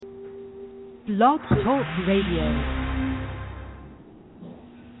Blog Talk Radio.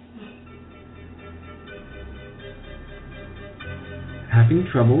 Having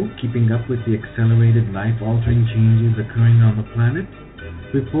trouble keeping up with the accelerated life-altering changes occurring on the planet?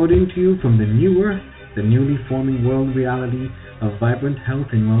 Reporting to you from the new Earth, the newly forming world reality of vibrant health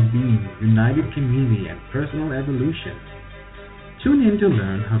and well-being, united community, and personal evolution. Tune in to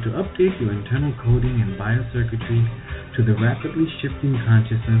learn how to update your internal coding and biocircuitry to the rapidly shifting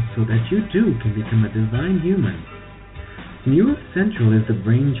consciousness so that you too can become a divine human. New Earth Central is the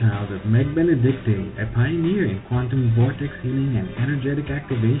brainchild of Meg Benedicte, a pioneer in quantum vortex healing and energetic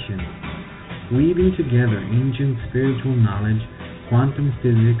activation. Weaving together ancient spiritual knowledge, quantum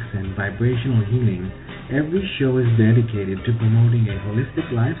physics, and vibrational healing, every show is dedicated to promoting a holistic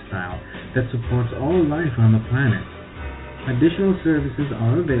lifestyle that supports all life on the planet. Additional services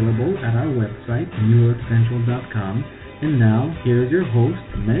are available at our website, newearthcentral.com. And now, here's your host,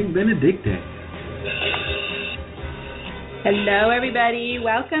 Meg Benedicte. Hello, everybody.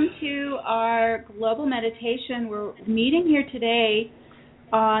 Welcome to our global meditation. We're meeting here today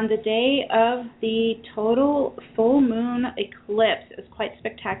on the day of the total full moon eclipse. It was quite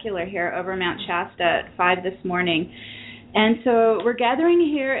spectacular here over Mount Shasta at 5 this morning. And so we're gathering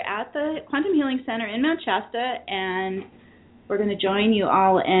here at the Quantum Healing Center in Mount Shasta, and we're going to join you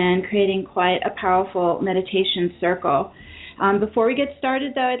all in creating quite a powerful meditation circle. Before we get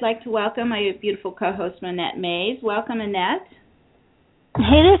started, though, I'd like to welcome my beautiful co-host, Manette Mays. Welcome, Manette.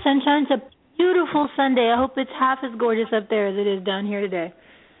 Hey there, Sunshine. It's a beautiful Sunday. I hope it's half as gorgeous up there as it is down here today.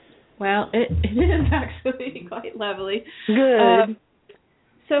 Well, it is actually quite lovely. Good.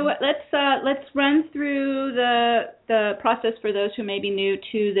 So let's run through the process for those who may be new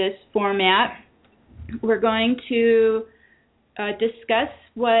to this format. We're going to discuss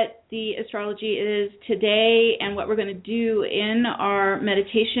what the astrology is today and what we're going to do in our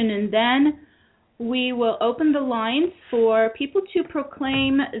meditation, and then we will open the lines for people to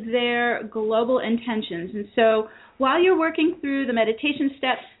proclaim their global intentions. And so while you're working through the meditation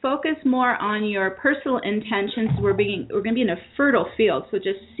steps, focus more on your personal intentions. We're going to be in a fertile field, so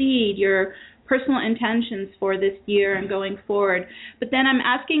just seed your personal intentions for this year and going forward. But then I'm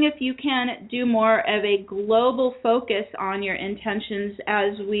asking if you can do more of a global focus on your intentions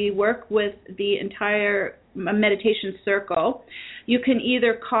as we work with the entire meditation circle. You can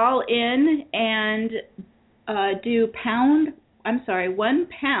either call in and do £1.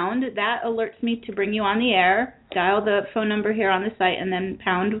 That alerts me to bring you on the air. Dial the phone number here on the site and then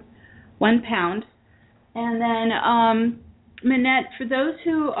 £1. And then Manette, for those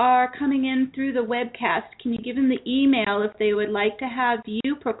who are coming in through the webcast, can you give them the email if they would like to have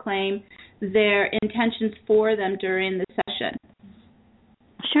you proclaim their intentions for them during the session?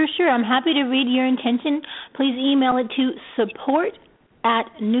 Sure. I'm happy to read your intention. Please email it to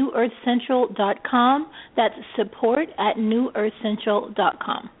support@newearthcentral.com. That's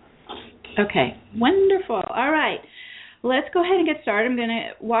support@newearthcentral.com. Okay, wonderful. All right. Let's go ahead and get started. I'm going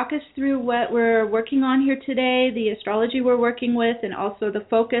to walk us through what we're working on here today, the astrology we're working with, and also the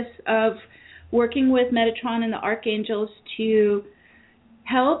focus of working with Metatron and the Archangels to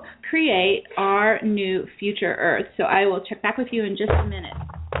help create our new future Earth. So I will check back with you in just a minute.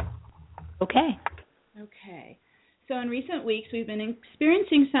 Okay. So in recent weeks, we've been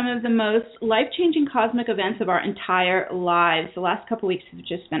experiencing some of the most life-changing cosmic events of our entire lives. The last couple weeks have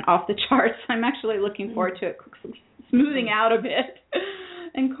just been off the charts. I'm actually looking forward to it smoothing out a bit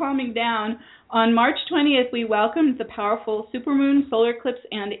and calming down. On March 20th, we welcomed the powerful Supermoon, solar eclipse,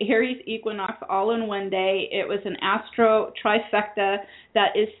 and Aries equinox all in one day. It was an astro trifecta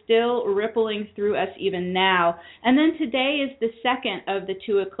that is still rippling through us even now. And then today is the second of the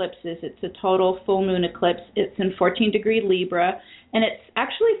two eclipses. It's a total full moon eclipse. It's in 14-degree Libra, and it's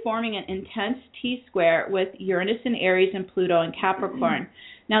actually forming an intense T-square with Uranus in Aries and Pluto in Capricorn.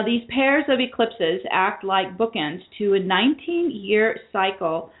 Now, these pairs of eclipses act like bookends to a 19-year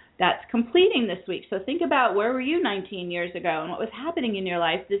cycle that's completing this week. So think about, where were you 19 years ago and what was happening in your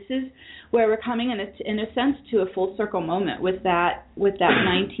life? This is where we're coming in a sense to a full circle moment with that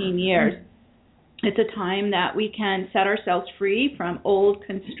 19 years. It's a time that we can set ourselves free from old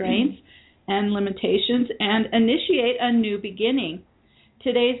constraints and limitations and initiate a new beginning.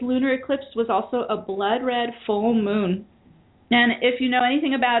 Today's lunar eclipse was also a blood red full moon. And if you know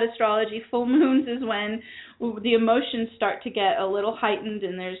anything about astrology, full moons is when the emotions start to get a little heightened,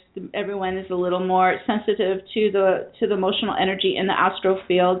 and everyone is a little more sensitive to the emotional energy in the astral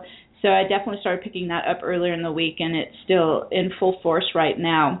field. So I definitely started picking that up earlier in the week, and it's still in full force right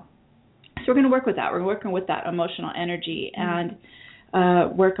now. So we're going to work with that. We're working with that emotional energy, and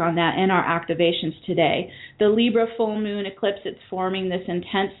work on that in our activations today. The Libra full moon eclipse, it's forming this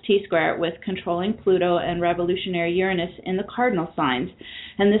intense T-square with controlling Pluto and revolutionary Uranus in the cardinal signs.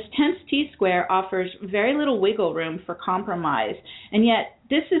 And this tense T-square offers very little wiggle room for compromise. And yet,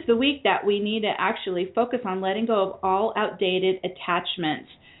 this is the week that we need to actually focus on letting go of all outdated attachments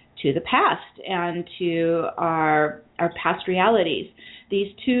to the past and to our past realities. These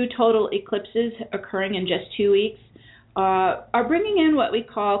two total eclipses occurring in just 2 weeks are bringing in what we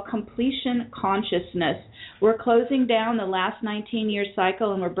call completion consciousness. We're closing down the last 19-year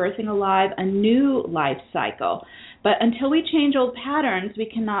cycle and we're birthing alive a new life cycle. But until we change old patterns, we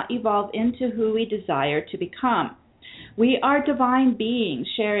cannot evolve into who we desire to become. We are divine beings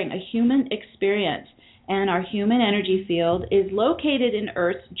sharing a human experience, and our human energy field is located in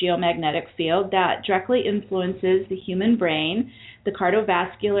Earth's geomagnetic field that directly influences the human brain, the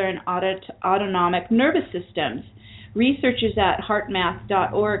cardiovascular and autonomic nervous systems. Researchers at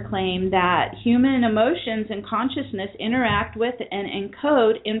heartmath.org claim that human emotions and consciousness interact with and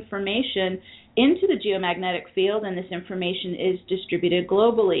encode information into the geomagnetic field, and this information is distributed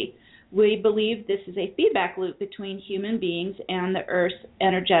globally. We believe this is a feedback loop between human beings and the Earth's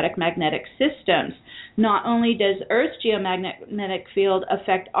energetic magnetic systems. Not only does Earth's geomagnetic field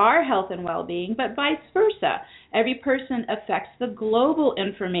affect our health and well-being, but vice versa. Every person affects the global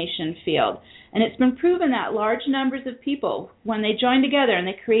information field. And it's been proven that large numbers of people, when they join together and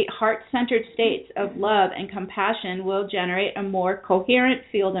they create heart-centered states of love and compassion, will generate a more coherent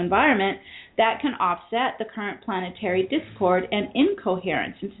field environment that can offset the current planetary discord and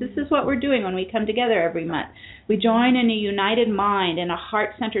incoherence. And this is what we're doing when we come together every month. We join in a united mind and a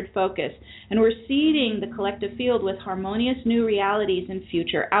heart-centered focus, and we're seeding the collective field with harmonious new realities and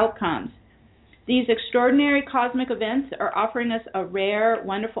future outcomes. These extraordinary cosmic events are offering us a rare,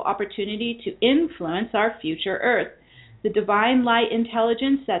 wonderful opportunity to influence our future Earth. The divine light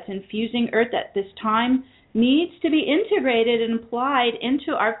intelligence that's infusing Earth at this time needs to be integrated and applied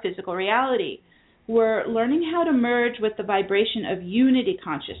into our physical reality. We're learning how to merge with the vibration of unity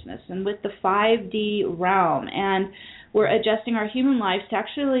consciousness and with the 5D realm, and we're adjusting our human lives to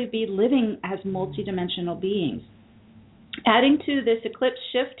actually be living as multidimensional beings. Adding to this eclipse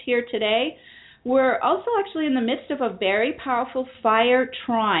shift here today, we're also actually in the midst of a very powerful fire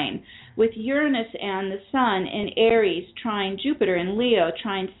trine with Uranus and the Sun in Aries, trine Jupiter in Leo,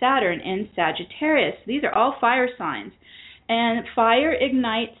 trine Saturn in Sagittarius. These are all fire signs. And fire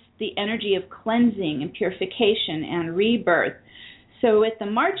ignites the energy of cleansing and purification and rebirth. So with the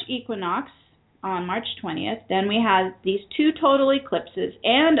March equinox on March 20th, then we have these two total eclipses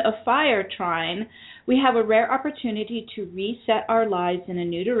and a fire trine. We have a rare opportunity to reset our lives in a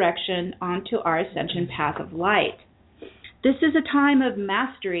new direction onto our Ascension Path of light. This is a time of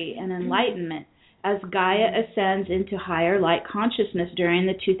mastery and enlightenment as Gaia ascends into higher light consciousness during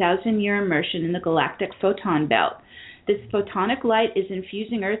the 2,000-year immersion in the galactic photon belt. This photonic light is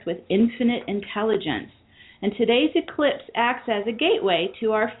infusing Earth with infinite intelligence. And today's eclipse acts as a gateway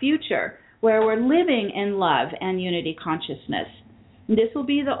to our future, where we're living in love and unity consciousness. This will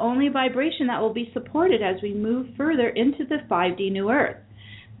be the only vibration that will be supported as we move further into the 5D New Earth.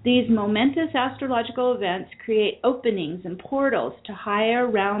 These momentous astrological events create openings and portals to higher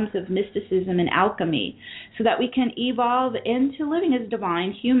realms of mysticism and alchemy so that we can evolve into living as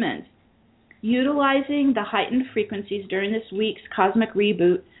divine humans. Utilizing the heightened frequencies during this week's cosmic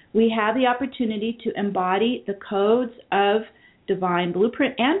reboot, we have the opportunity to embody the codes of divine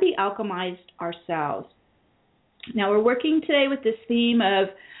blueprint and be alchemized ourselves. Now, we're working today with this theme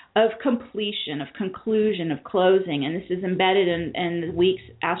of completion, of conclusion, of closing, and this is embedded in the week's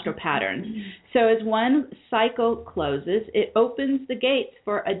astro patterns. So as one cycle closes, it opens the gates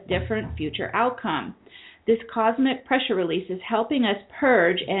for a different future outcome. This cosmic pressure release is helping us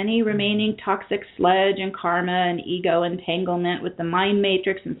purge any remaining toxic sludge and karma and ego entanglement with the mind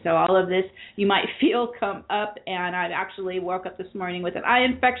matrix, and so all of this you might feel come up, and I actually woke up this morning with an eye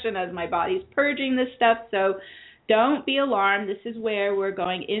infection as my body's purging this stuff, so don't be alarmed. This is where we're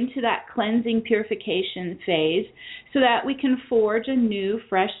going into that cleansing purification phase so that we can forge a new,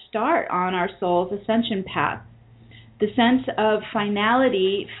 fresh start on our soul's ascension path. The sense of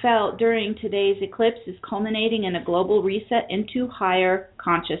finality felt during today's eclipse is culminating in a global reset into higher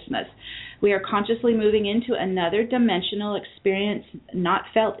consciousness. We are consciously moving into another dimensional experience not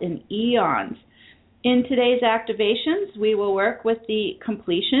felt in eons. In today's activations, we will work with the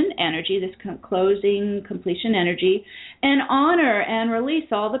completion energy, this closing completion energy, and honor and release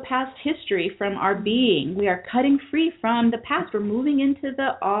all the past history from our being. We are cutting free from the past. We're moving into the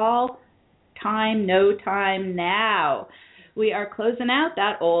all-time, no time now. We are closing out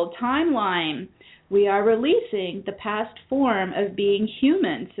that old timeline. We are releasing the past form of being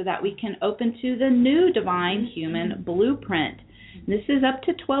human so that we can open to the new divine human blueprint. This is up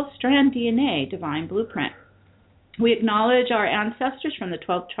to 12-strand DNA, divine blueprint. We acknowledge our ancestors from the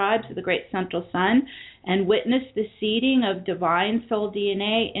 12 tribes of the Great Central Sun and witness the seeding of divine soul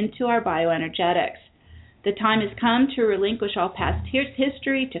DNA into our bioenergetics. The time has come to relinquish all past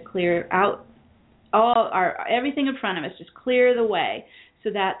history, to clear out everything in front of us, just clear the way so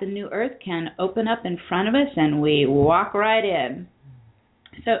that the new earth can open up in front of us and we walk right in.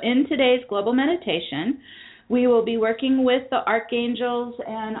 So in today's global meditation, we will be working with the archangels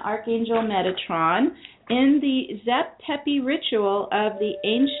and Archangel Metatron in the Zep Tepi ritual of the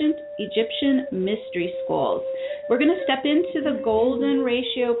ancient Egyptian mystery schools. We're going to step into the golden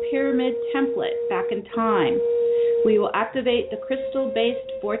ratio pyramid template back in time. We will activate the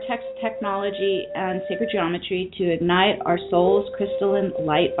crystal-based vortex technology and sacred geometry to ignite our soul's crystalline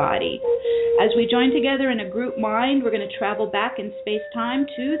light body. As we join together in a group mind, we're going to travel back in space-time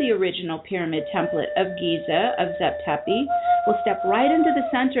to the original pyramid template of Giza, of Zep Tepi. We'll step right into the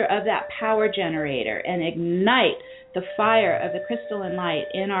center of that power generator and ignite the fire of the crystalline light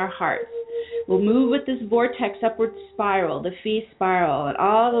in our hearts. We'll move with this vortex upward spiral, the phi spiral, and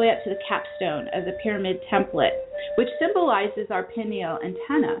all the way up to the capstone of the pyramid template, which symbolizes our pineal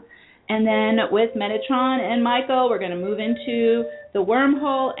antenna. And then with Metatron and Michael, we're going to move into the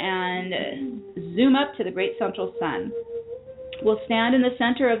wormhole and zoom up to the Great Central Sun. We'll stand in the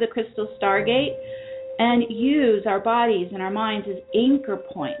center of the crystal stargate and use our bodies and our minds as anchor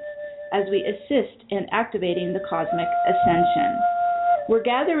points as we assist in activating the cosmic ascension. We're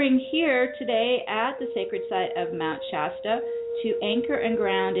gathering here today at the sacred site of Mount Shasta to anchor and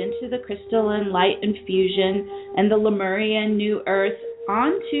ground into the crystalline light infusion and the Lemurian new earth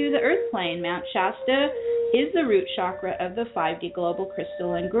onto the earth plane. Mount Shasta is the root chakra of the 5D global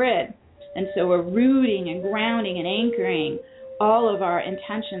crystalline grid. And so we're rooting and grounding and anchoring all of our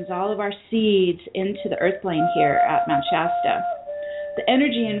intentions, all of our seeds into the earth plane here at Mount Shasta. The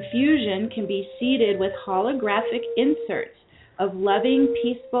energy infusion can be seeded with holographic inserts of loving,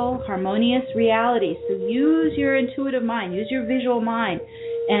 peaceful, harmonious reality. So use your intuitive mind, use your visual mind,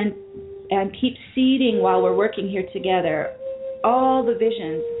 and keep seeding while we're working here together all the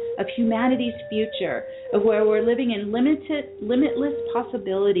visions of humanity's future, of where we're living in limitless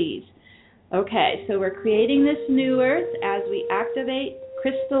possibilities. Okay, so we're creating this new earth as we activate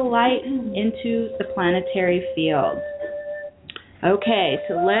crystal light into the planetary field. Okay,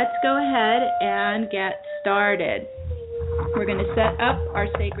 so let's go ahead and get started. We're going to set up our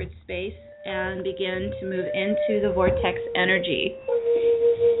sacred space and begin to move into the vortex energy.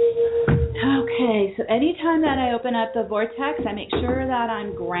 Okay, so anytime that I open up the vortex, I make sure that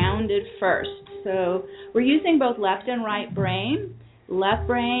I'm grounded first. So we're using both left and right brain. Left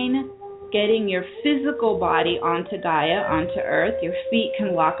brain, getting your physical body onto Gaia, onto Earth. Your feet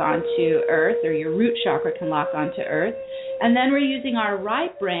can lock onto Earth, or your root chakra can lock onto Earth. And then we're using our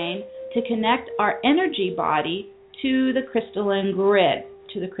right brain to connect our energy body to the crystalline grid,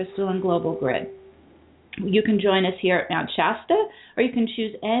 to the crystalline global grid. You can join us here at Mount Shasta, or you can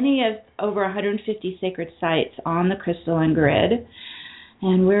choose any of over 150 sacred sites on the crystalline grid.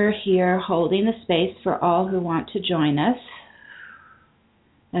 And we're here holding the space for all who want to join us.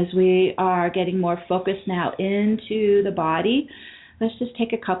 As we are getting more focused now into the body, let's just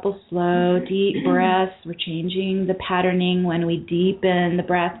take a couple slow, deep breaths. We're changing the patterning when we deepen the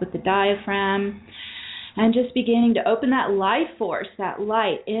breath with the diaphragm. And just beginning to open that life force, that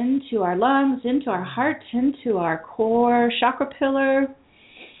light, into our lungs, into our heart, into our core chakra pillar.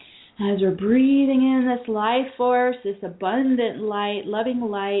 As we're breathing in this life force, this abundant light, loving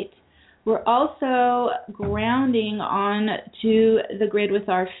light, we're also grounding on to the grid with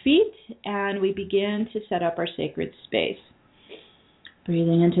our feet, and we begin to set up our sacred space.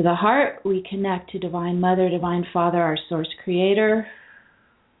 Breathing into the heart, we connect to Divine Mother, Divine Father, our Source Creator.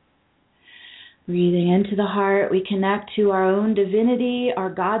 Breathing into the heart, we connect to our own divinity,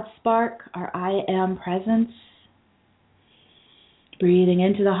 our God spark, our I Am presence. Breathing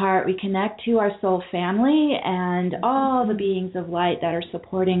into the heart, we connect to our soul family and all the beings of light that are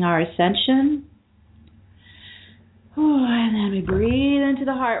supporting our ascension. And then we breathe into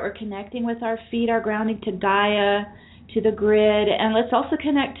the heart. We're connecting with our feet, our grounding to Gaia, to the grid. And let's also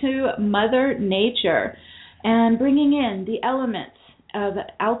connect to Mother Nature and bringing in the elements of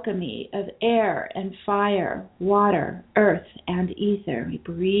alchemy, of air and fire, water, earth, and ether. We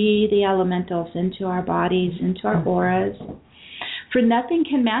breathe the elementals into our bodies, into our auras. For nothing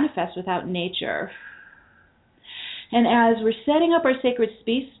can manifest without nature. And as we're setting up our sacred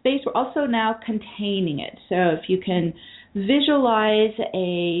space, we're also now containing it. So if you can visualize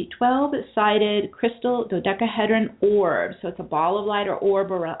a 12-sided crystal dodecahedron orb. So it's a ball of light or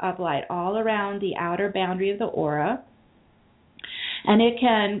orb of light all around the outer boundary of the aura. And it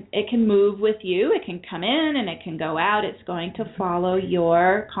can move with you. It can come in and it can go out. It's going to follow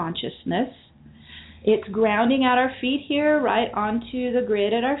your consciousness. It's grounding at our feet here, right onto the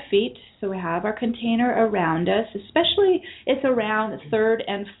grid at our feet. So we have our container around us, especially it's around the third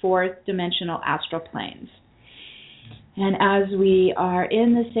and fourth dimensional astral planes. And as we are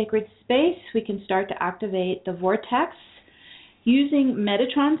in the sacred space, we can start to activate the vortex using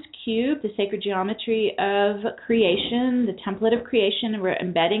Metatron's cube, the sacred geometry of creation, the template of creation, and we're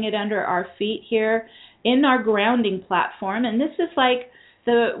embedding it under our feet here in our grounding platform. And this is like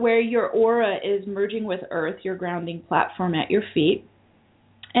where your aura is merging with Earth, your grounding platform at your feet.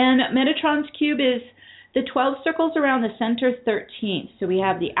 And Metatron's cube is the 12 circles around the center 13th. So we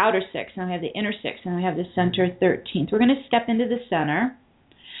have the outer 6, and we have the inner 6, and we have the center 13th. We're going to step into the center.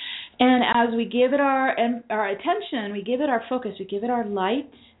 And as we give it our attention, we give it our focus, we give it our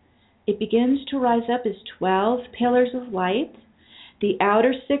light, it begins to rise up as 12 pillars of light. The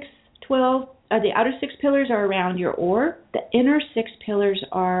outer 6 pillars are around your orb. The inner 6 pillars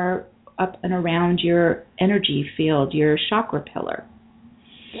are up and around your energy field, your chakra pillar.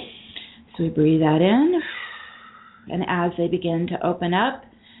 So we breathe that in, and as they begin to open up,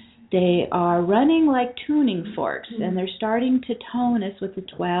 they are running like tuning forks, and they're starting to tone us with the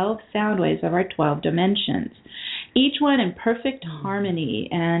 12 sound waves of our 12 dimensions, each one in perfect harmony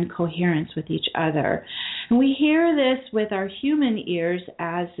and coherence with each other. And we hear this with our human ears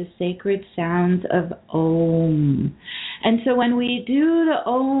as the sacred sounds of Om. And so when we do the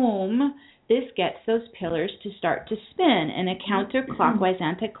Om, this gets those pillars to start to spin in a counterclockwise,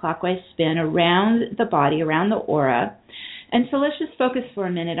 anti-clockwise spin around the body, around the aura. And so let's just focus for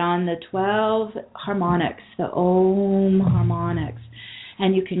a minute on the 12 harmonics, the Om harmonics.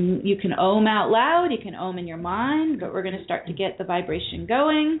 And you can Om out loud, you can Om in your mind, but we're going to start to get the vibration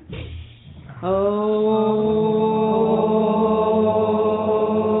going.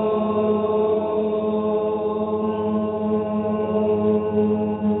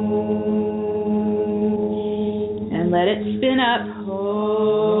 And let it spin up.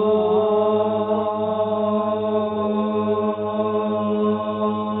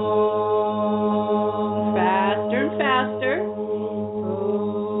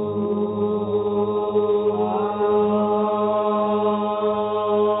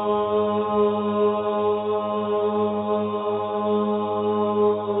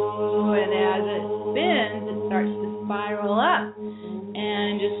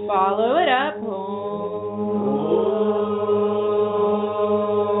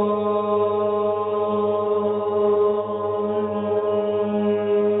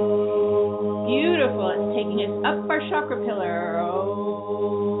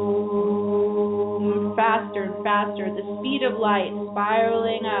 Of light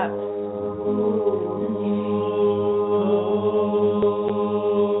spiraling up.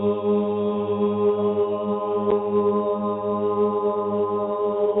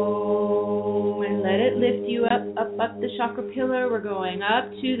 And let it lift you up the chakra pillar. We're going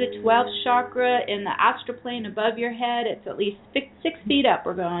up to the 12th chakra in the astral plane above your head. It's at least 6 feet up.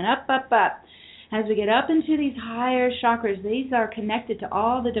 We're going up, up, up. As we get up into these higher chakras, these are connected to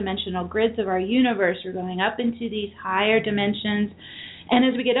all the dimensional grids of our universe. We're going up into these higher dimensions. And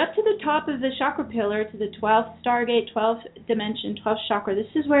as we get up to the top of the chakra pillar, to the 12th stargate, 12th dimension, 12th chakra,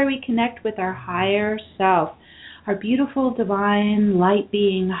 this is where we connect with our higher self, our beautiful, divine, light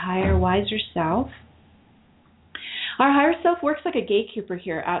being, higher, wiser self. Our higher self works like a gatekeeper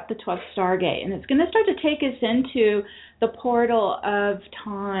here at the 12th stargate, and it's going to start to take us into the portal of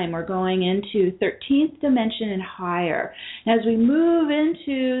time. We're going into 13th dimension and higher. And as we move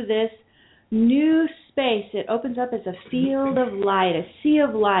into this new space, it opens up as a field of light, a sea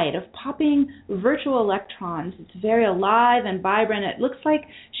of light, of popping virtual electrons. It's very alive and vibrant. It looks like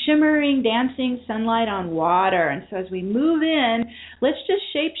shimmering, dancing sunlight on water. And so as we move in, let's just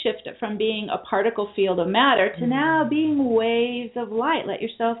shapeshift it from being a particle field of matter to now being waves of light. Let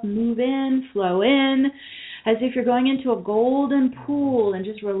yourself move in, flow in, as if you're going into a golden pool and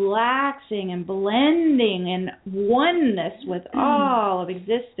just relaxing and blending in oneness with all of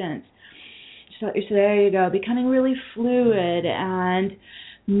existence. So there you go, becoming really fluid and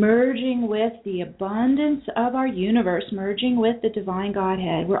merging with the abundance of our universe, merging with the divine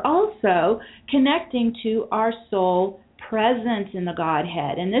Godhead. We're also connecting to our soul presence in the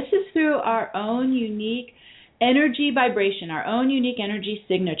Godhead. And this is through our own unique energy vibration, our own unique energy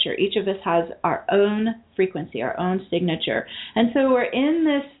signature. Each of us has our own frequency, our own signature. And so we're in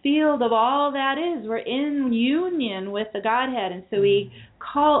this field of all that is. We're in union with the Godhead. And so we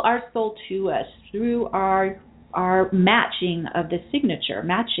call our soul to us through our matching of the signature,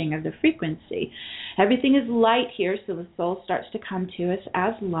 matching of the frequency. Everything is light here, so the soul starts to come to us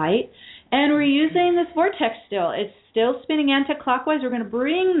as light. And we're using this vortex still. It's still spinning anti-clockwise. We're going to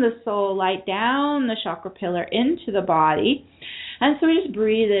bring the soul light down the chakra pillar into the body. And so we just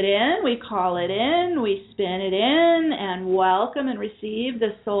breathe it in, we call it in, we spin it in, and welcome and receive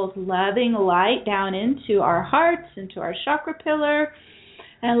the soul's loving light down into our hearts, into our chakra pillar.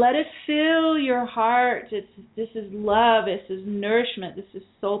 And let it fill your heart. This is love. This is nourishment. This is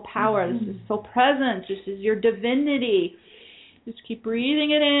soul power. This is soul presence. This is your divinity. Just keep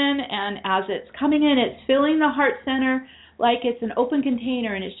breathing it in. And as it's coming in, it's filling the heart center like it's an open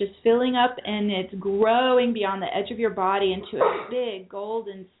container. And it's just filling up and it's growing beyond the edge of your body into a big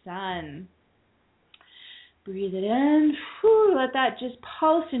golden sun. Breathe it in. Whew, let that just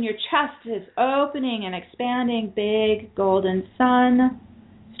pulse in your chest. It's opening and expanding. Big golden sun.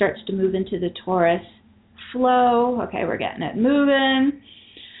 Starts to move into the Taurus flow. Okay, we're getting it moving.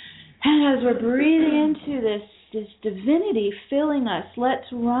 And as we're breathing into this divinity filling us, let's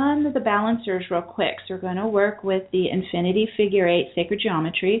run the balancers real quick. So we're going to work with the Infinity Figure 8 Sacred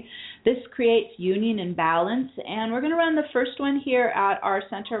Geometry. This creates union and balance. And we're going to run the first one here at our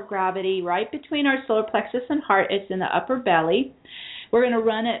center of gravity, right between our solar plexus and heart. It's in the upper belly. We're going to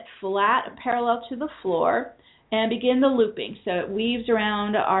run it flat, parallel to the floor. And begin the looping. So it weaves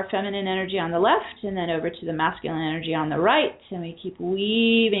around our feminine energy on the left and then over to the masculine energy on the right. And we keep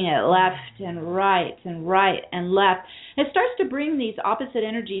weaving it left and right and right and left. It starts to bring these opposite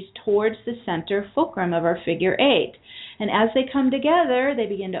energies towards the center fulcrum of our figure 8. And as they come together, they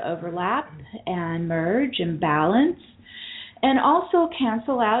begin to overlap and merge and balance. And also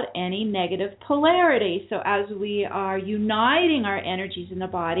cancel out any negative polarity. So as we are uniting our energies in the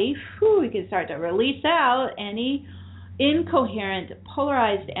body, we can start to release out any incoherent,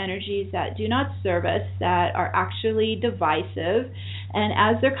 polarized energies that do not serve us, that are actually divisive. And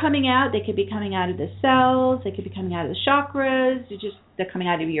as they're coming out, they could be coming out of the cells, they could be coming out of the chakras, they're coming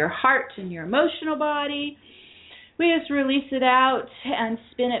out of your heart and your emotional body. We just release it out and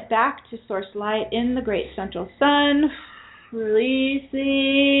spin it back to source light in the great central sun.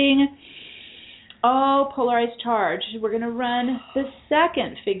 Releasing all polarized charge. We're going to run the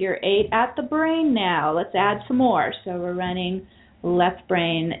second figure 8 at the brain now. Let's add some more. So we're running left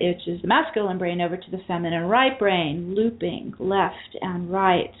brain, which is the masculine brain, over to the feminine right brain, looping left and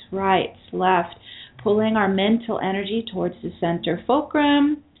right, left, pulling our mental energy towards the center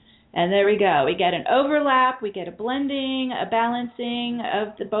fulcrum. And there we go. We get an overlap, we get a blending, a balancing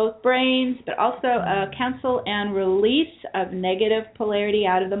of both brains, but also a cancel and release of negative polarity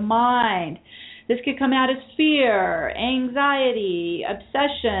out of the mind. This could come out as fear, anxiety,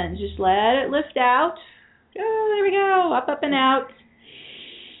 obsession. Just let it lift out. Oh, there we go. Up, up, and out.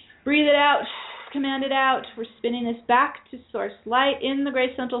 Breathe it out. Command it out. We're spinning this back to source light in the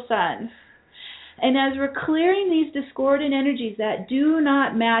great central sun. And as we're clearing these discordant energies that do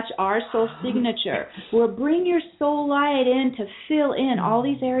not match our soul signature, we'll bring your soul light in to fill in all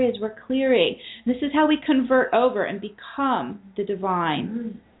these areas we're clearing. This is how we convert over and become the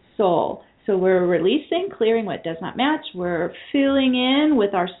divine soul. So we're releasing, clearing what does not match. We're filling in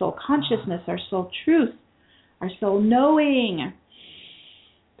with our soul consciousness, our soul truth, our soul knowing.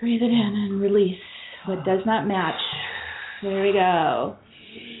 Breathe it in and release what does not match. There we go.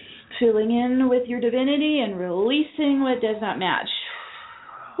 Filling in with your divinity and releasing what does not match.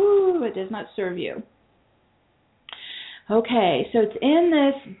 What does not serve you. Okay, so it's in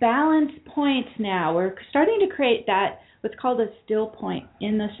this balance point now. We're starting to create that, what's called a still point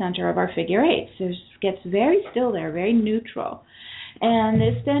in the center of our figure 8. So it gets very still there, very neutral. And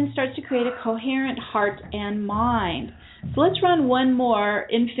this then starts to create a coherent heart and mind. So let's run one more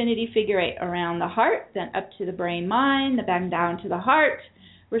infinity figure 8 around the heart, then up to the brain mind, then back down to the heart.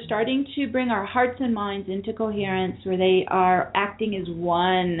 We're starting to bring our hearts and minds into coherence where they are acting as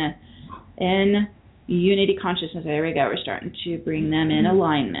one in unity consciousness. There we go. We're starting to bring them in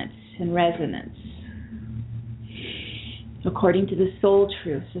alignment and resonance according to the soul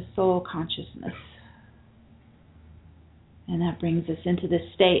truth, the soul consciousness. And that brings us into the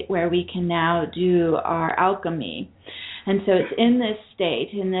state where we can now do our alchemy. And so it's in this state,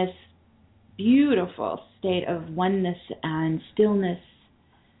 in this beautiful state of oneness and stillness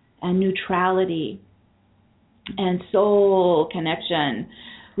and neutrality and soul connection.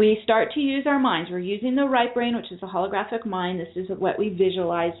 we start to use our minds. We're using the right brain, which is a holographic mind. This is what we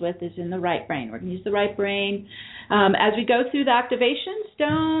visualize with, is in the right brain. We're going to use the right brain. As we go through the activations,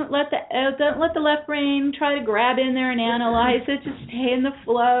 don't let the left brain try to grab in there and analyze it. Just stay in the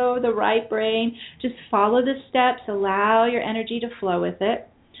flow, the right brain. Just follow the steps. Allow your energy to flow with it.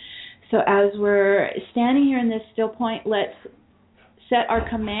 So as we're standing here in this still point, let's set our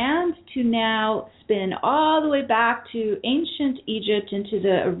command to now spin all the way back to ancient Egypt, into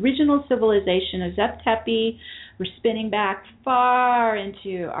the original civilization of Zep Tepi. We're spinning back far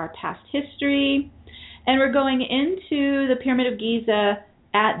into our past history. And we're going into the Pyramid of Giza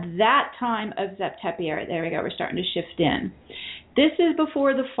at that time of Zep Tepi. There we go. We're starting to shift in. This is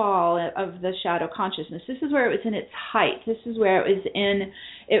before the fall of the shadow consciousness. This is where it was in its height. This is where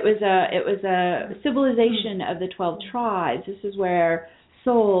it was a civilization of the 12 tribes. This is where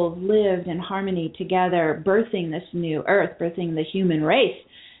souls lived in harmony together, birthing this new earth, birthing the human race.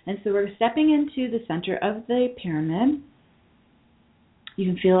 And so we're stepping into the center of the pyramid.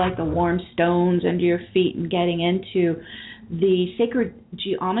 You can feel like the warm stones under your feet and getting into the sacred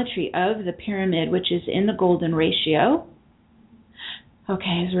geometry of the pyramid, which is in the golden ratio.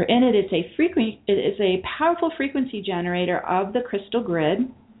 Okay, as we're in it, it is a powerful frequency generator of the crystal grid.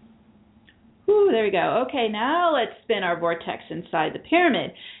 Whew, there we go. Okay, now let's spin our vortex inside the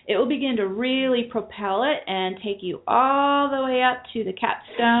pyramid. It will begin to really propel it and take you all the way up to the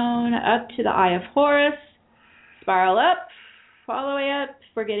capstone, up to the Eye of Horus, spiral up, all the way up.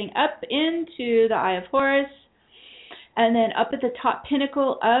 We're getting up into the Eye of Horus, and then up at the top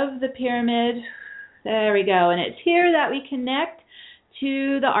pinnacle of the pyramid. There we go. And it's here that we connect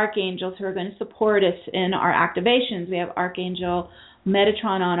to the archangels who are going to support us in our activations. We have Archangel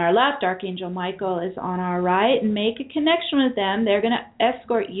Metatron on our left, Archangel Michael is on our right, and make a connection with them. They're going to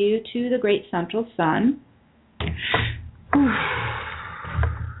escort you to the great central sun.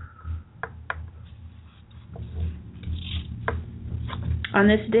 On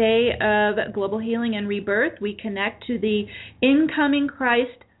this day of global healing and rebirth, we connect to the incoming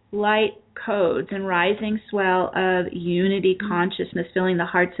Christ light codes and rising swell of unity consciousness, filling the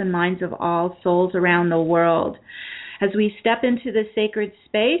hearts and minds of all souls around the world. As we step into the sacred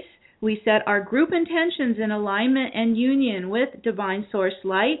space, we set our group intentions in alignment and union with divine source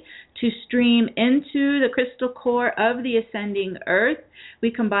light to stream into the crystal core of the ascending earth. We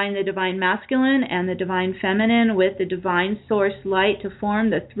combine the divine masculine and the divine feminine with the divine source light to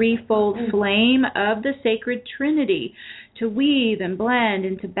form the threefold flame of the sacred trinity, to weave and blend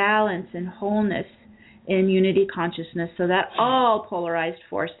into balance and wholeness in unity consciousness, so that all polarized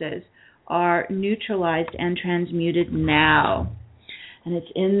forces are neutralized and transmuted now. And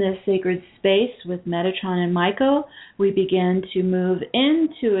it's in this sacred space with Metatron and Michael, we begin to move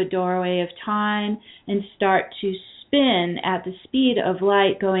into a doorway of time and start to spin at the speed of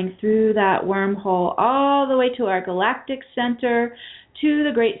light, going through that wormhole all the way to our galactic center, to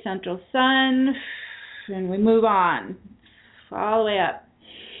the great central sun, and we move on all the way up.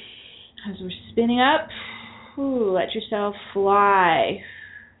 As we're spinning up, let yourself fly.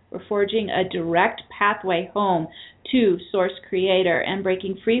 We're forging a direct pathway home to Source Creator and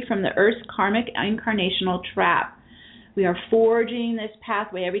breaking free from the Earth's karmic incarnational trap. We are forging this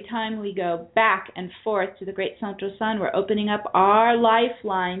pathway. Every time we go back and forth to the great central sun, we're opening up our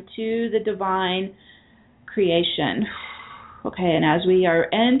lifeline to the divine creation. Okay, and as we are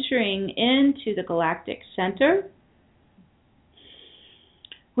entering into the galactic center,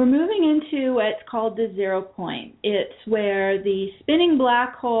 we're moving into what's called the 0 point. It's where the spinning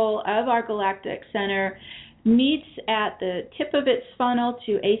black hole of our galactic center meets at the tip of its funnel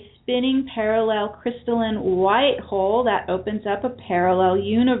to a spinning parallel crystalline white hole that opens up a parallel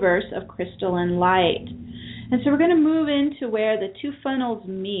universe of crystalline light. And so we're going to move into where the two funnels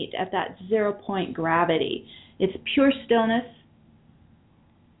meet at that 0 point gravity. It's pure stillness.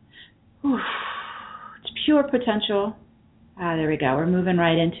 It's pure potential. There we go. We're moving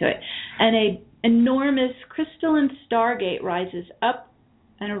right into it. And an enormous crystalline stargate rises up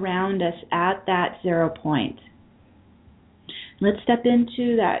and around us at that 0 point. Let's step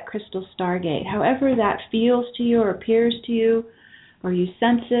into that crystal stargate. However that feels to you or appears to you, or you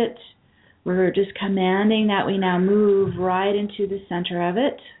sense it, we're just commanding that we now move right into the center of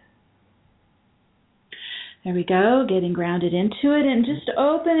it. There we go, getting grounded into it, and just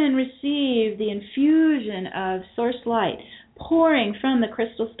open and receive the infusion of source light pouring from the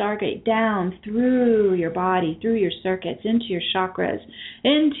crystal stargate down through your body, through your circuits, into your chakras,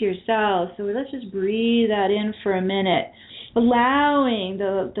 into your cells. So let's just breathe that in for a minute, allowing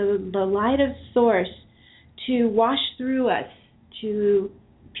the light of source to wash through us, to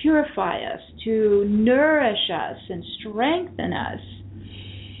purify us, to nourish us and strengthen us.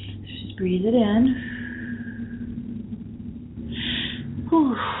 Breathe it in.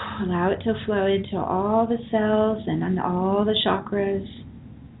 Whew. Allow it to flow into all the cells and on all the chakras.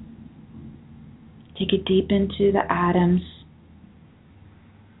 Take it deep into the atoms,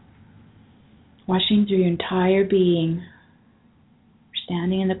 washing through your entire being. We're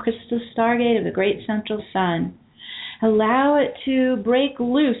standing in the crystal stargate of the great central sun. Allow it to break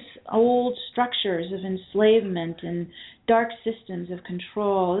loose old structures of enslavement and dark systems of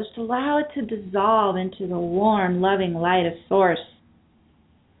control. Just allow it to dissolve into the warm, loving light of Source.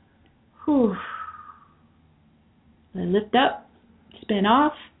 Whew. Let it lift up, spin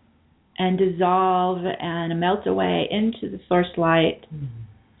off, and dissolve and melt away into the Source light.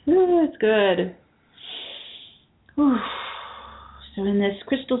 Ooh, that's good. Whew. So in this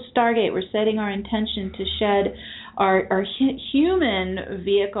crystal stargate, we're setting our intention to shed our human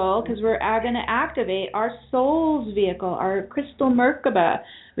vehicle, because we're going to activate our soul's vehicle, our crystal Merkaba,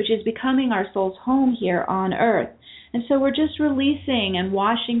 which is becoming our soul's home here on Earth. And so we're just releasing and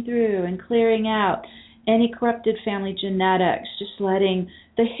washing through and clearing out any corrupted family genetics, just letting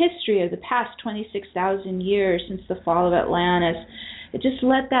the history of the past 26,000 years since the fall of Atlantis, just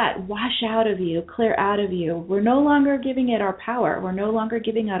let that wash out of you, clear out of you. We're no longer giving it our power. We're no longer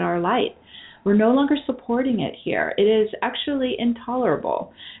giving it our light. We're no longer supporting it here. It is actually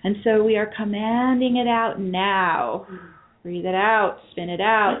intolerable. And so we are commanding it out now. Breathe it out, spin it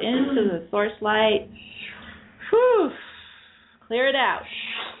out into the Source light. Whew. Clear it out.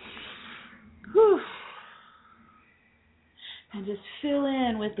 Whew. And just fill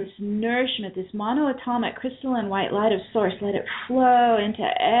in with this nourishment, this monoatomic crystalline white light of Source. Let it flow into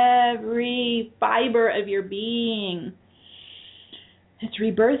every fiber of your being. It's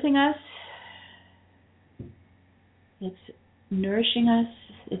rebirthing us. It's nourishing us.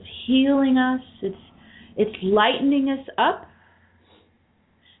 It's healing us. It's lightening us up.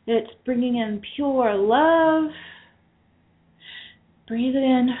 It's bringing in pure love. Breathe it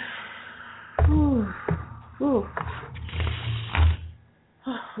in. Ooh. Ooh.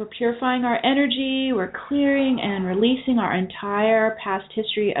 We're purifying our energy. We're clearing and releasing our entire past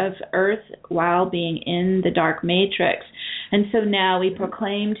history of Earth while being in the dark matrix. And so now we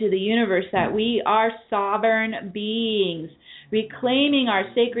proclaim to the universe that we are sovereign beings, reclaiming our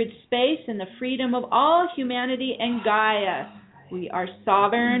sacred space and the freedom of all humanity and Gaia. We are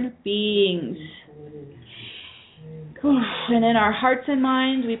sovereign beings. And in our hearts and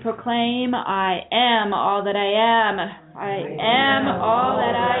minds, we proclaim, I am all that I am. I am all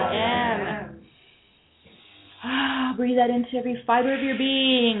that I am. Breathe that into every fiber of your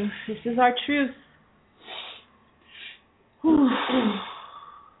being. This is our truth.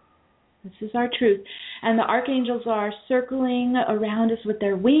 This is our truth. And the archangels are circling around us with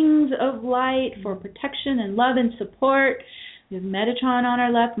their wings of light for protection and love and support. We have Metatron on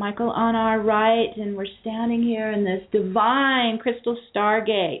our left, Michael on our right, and we're standing here in this divine crystal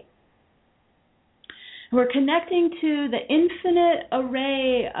stargate. We're connecting to the infinite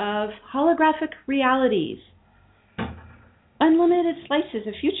array of holographic realities, unlimited slices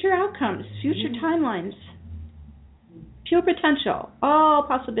of future outcomes, future timelines, pure potential, all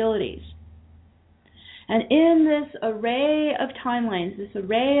possibilities. And in this array of timelines, this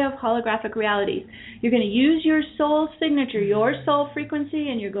array of holographic realities, you're going to use your soul signature, your soul frequency,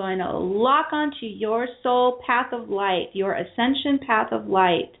 and you're going to lock onto your soul path of light, your ascension path of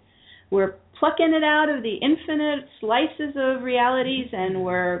light. We're plucking it out of the infinite slices of realities, and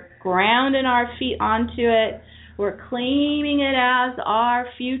we're grounding our feet onto it. We're claiming it as our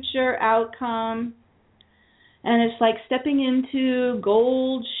future outcome. And it's like stepping into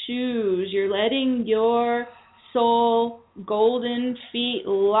gold shoes. You're letting your soul golden feet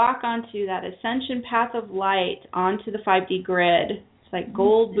lock onto that ascension path of light, onto the 5D grid. It's like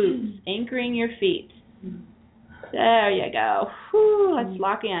gold boots, anchoring your feet. There you go. Whew, let's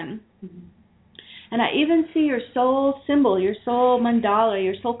lock in. And I even see your soul symbol, your soul mandala,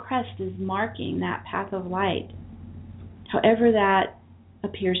 your soul crest is marking that path of light. However that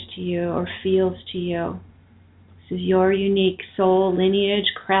appears to you or feels to you. This is your unique soul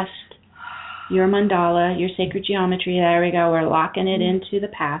lineage crest, your mandala, your sacred geometry. There we go. We're locking it into the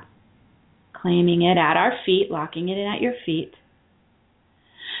path, claiming it at our feet, locking it in at your feet.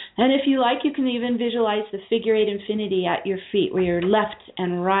 And if you like, you can even visualize the figure eight infinity at your feet, where your left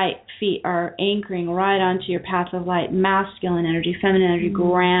and right feet are anchoring right onto your path of light. Masculine energy, feminine energy,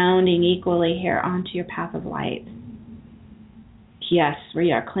 grounding equally here onto your path of light. Yes,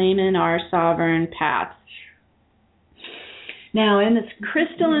 we are claiming our sovereign path. Now, in this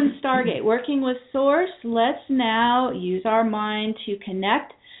crystalline stargate, working with Source, let's now use our mind to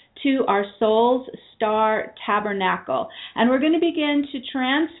connect to our soul's star tabernacle. And we're going to begin to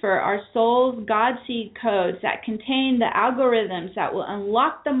transfer our soul's God seed codes that contain the algorithms that will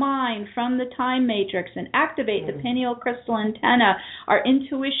unlock the mind from the time matrix and activate the pineal crystal antenna, our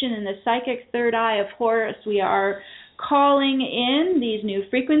intuition, and the psychic third eye of Horus. We are calling in these new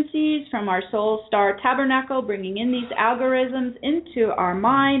frequencies from our soul star tabernacle, bringing in these algorithms into our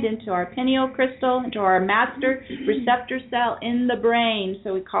mind, into our pineal crystal, into our master receptor cell in the brain.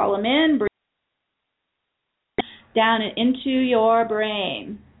 So we call them in, bring down and into your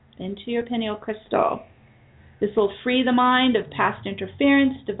brain, into your pineal crystal. This will free the mind of past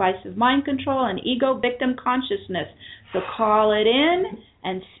interference, divisive mind control, and ego victim consciousness. So call it in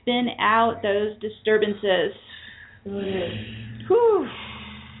and spin out those disturbances. Whew.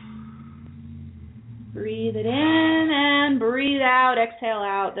 Breathe it in and breathe out. Exhale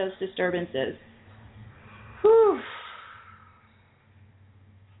out those disturbances. Whew.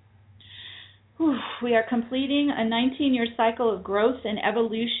 Whew. We are completing a 19-year cycle of growth and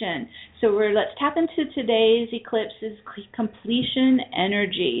evolution. So let's tap into today's eclipse's completion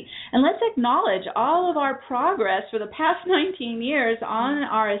energy. And let's acknowledge all of our progress for the past 19 years on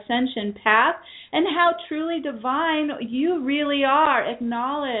our Ascension Path and how truly divine you really are.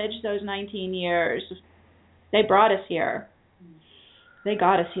 Acknowledge those 19 years. They brought us here. They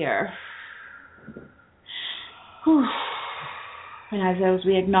got us here. Whew. And as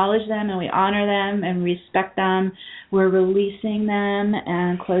we acknowledge them and we honor them and respect them, we're releasing them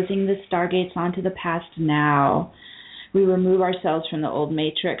and closing the stargates onto the past now. We remove ourselves from the old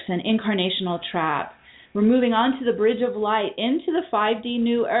matrix and incarnational trap. We're moving on to the bridge of light into the 5D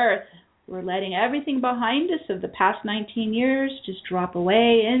new earth. We're letting everything behind us of the past 19 years just drop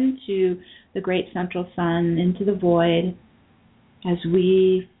away into the great central sun, into the void, as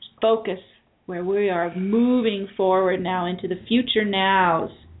we focus where we are moving forward now into the future nows.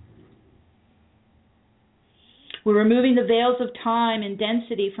 We're removing the veils of time and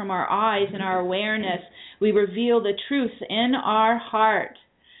density from our eyes and our awareness. We reveal the truth in our heart.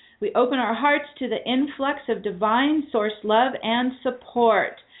 We open our hearts to the influx of divine source love and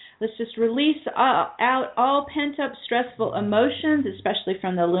support. Let's just release out all pent-up stressful emotions, especially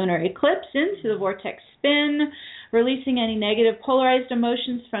from the lunar eclipse, into the vortex spin, releasing any negative polarized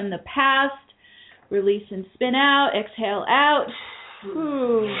emotions from the past. Release and spin out, exhale out.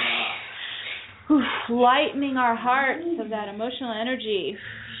 Whew. Whew. Lightening our hearts of that emotional energy.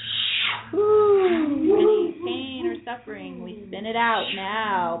 Whew. Any pain or suffering, we spin it out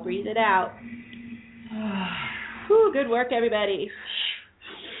now. Breathe it out. Whew. Good work, everybody.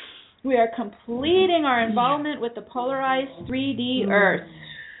 We are completing our involvement with the polarized 3D Earth.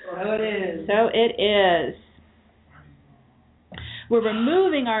 So it is. So it is. We're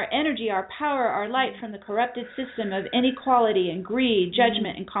removing our energy, our power, our light from the corrupted system of inequality and greed,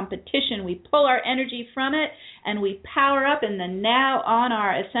 judgment, and competition. We pull our energy from it, and we power up in the now on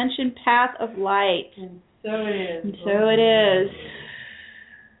our ascension path of light. And so it is. And so it is.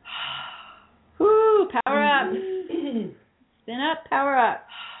 Woo, power up. Spin up, power up.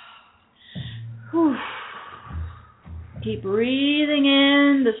 Whew. Keep breathing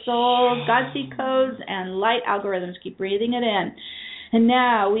in the soul, God seed codes, and light algorithms. Keep breathing it in. And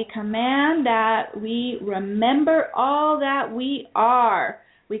now we command that we remember all that we are.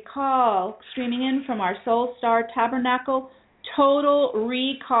 We call, streaming in from our soul star tabernacle, total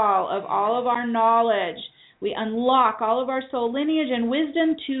recall of all of our knowledge. We unlock all of our soul lineage and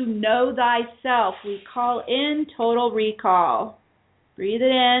wisdom to know thyself. We call in total recall. Breathe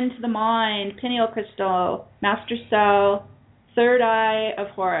it into the mind, pineal crystal, master cell, third eye of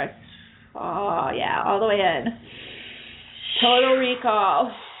Horus. Oh, yeah, all the way in. Total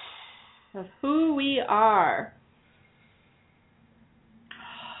recall of who we are.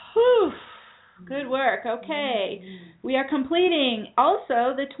 Whew. Good work. Okay. We are completing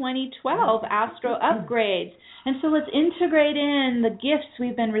also the 2012 astro upgrades. And so let's integrate in the gifts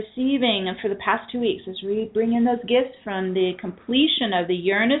we've been receiving for the past 2 weeks as we bring in those gifts from the completion of the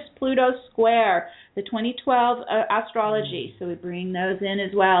Uranus-Pluto square, the 2012 astrology. So we bring those in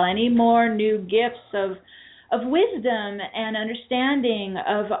as well. Any more new gifts of wisdom and understanding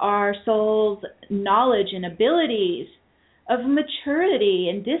of our soul's knowledge and abilities, of maturity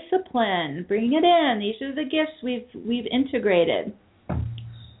and discipline. Bring it in. These are the gifts we've integrated.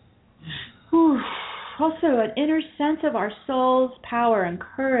 Whew. Also, an inner sense of our soul's power and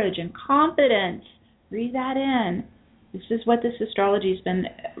courage and confidence. Breathe that in. This is what this astrology has been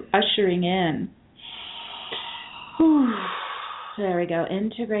ushering in. Whew. There we go.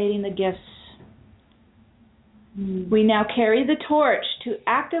 Integrating the gifts. We now carry the torch to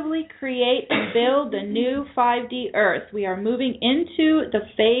actively create and build the new 5D Earth. We are moving into the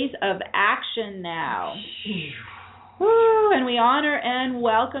phase of action now. Woo, and we honor and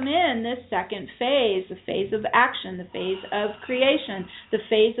welcome in this second phase, the phase of action, the phase of creation, the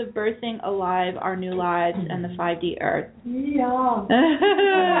phase of birthing alive our new lives and the 5D Earth. Yeah.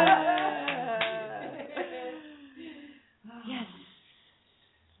 Yes.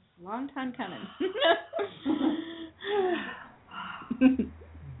 Long time coming.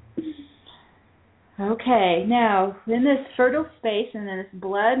 Okay, now in this fertile space and in this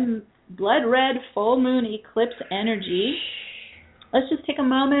blood red full moon eclipse energy, let's just take a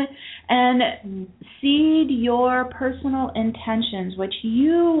moment and seed your personal intentions, what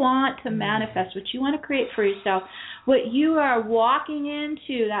you want to manifest, what you want to create for yourself, what you are walking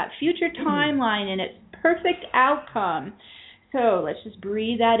into, that future timeline and its perfect outcome. So let's just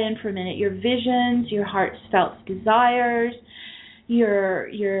breathe that in for a minute. Your visions, your heartfelt desires, your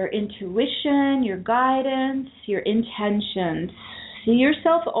intuition, your guidance, your intentions. See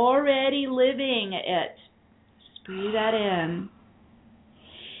yourself already living it. Just breathe that in.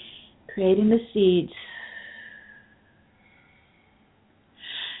 Creating the seeds.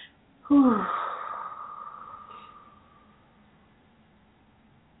 Whew.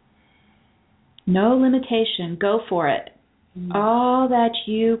 No limitation. Go for it. All that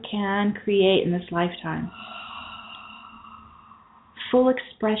you can create in this lifetime. Full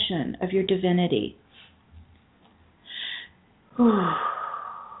expression of your divinity.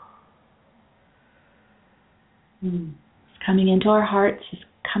 It's coming into our hearts. It's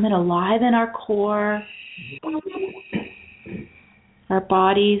coming alive in our core. Our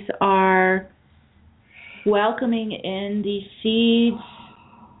bodies are welcoming in these seeds.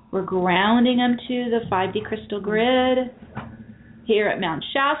 We're grounding them to the 5D crystal grid. Here at Mount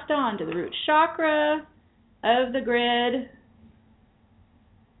Shasta, onto the root chakra of the grid.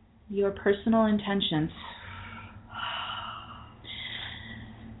 Your personal intentions.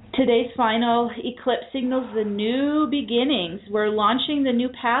 Today's final eclipse signals the new beginnings. We're launching the new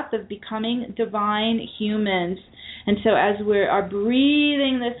path of becoming divine humans. And so as we are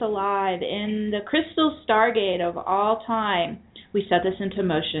breathing this alive in the crystal stargate of all time, we set this into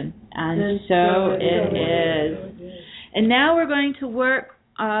motion. And so it is. And now we're going to work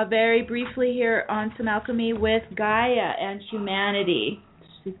very briefly here on some alchemy with Gaia and humanity.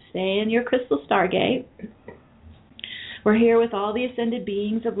 So stay in your crystal stargate. We're here with all the ascended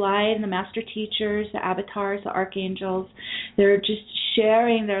beings of light and the master teachers, the avatars, the archangels. They're just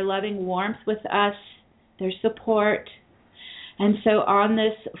sharing their loving warmth with us, their support. And so on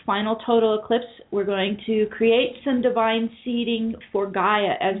this final total eclipse, we're going to create some divine seeding for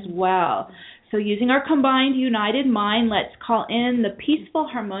Gaia as well. So using our combined united mind, let's call in the peaceful,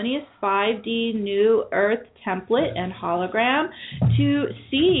 harmonious 5D new Earth template and hologram to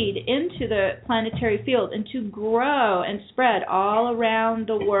seed into the planetary field and to grow and spread all around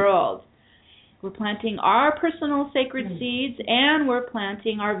the world. We're planting our personal sacred seeds and we're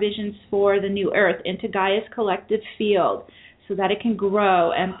planting our visions for the new Earth into Gaia's collective field so that it can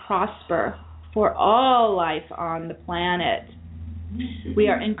grow and prosper for all life on the planet. We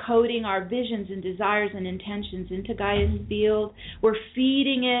are encoding our visions and desires and intentions into Gaia's field. We're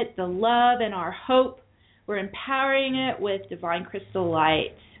feeding it the love and our hope. We're empowering it with divine crystal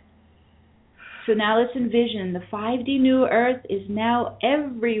light. So now let's envision the 5D new Earth is now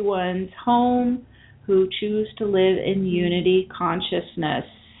everyone's home who choose to live in unity consciousness.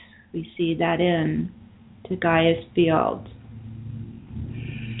 We see that in to Gaia's field.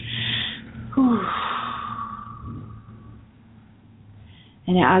 Whew.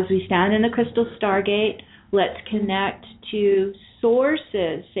 And as we stand in the crystal stargate, let's connect to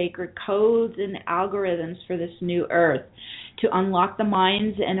sources, sacred codes, and algorithms for this new Earth to unlock the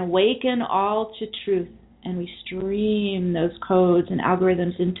minds and awaken all to truth. And we stream those codes and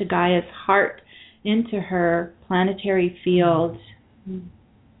algorithms into Gaia's heart, into her planetary field.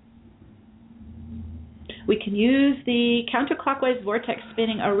 We can use the counterclockwise vortex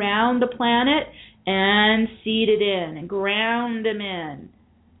spinning around the planet and seed it in and ground them in.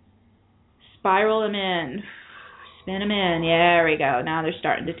 Spiral them in. Spin them in. Yeah, there we go. Now they're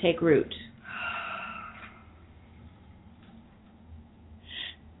starting to take root.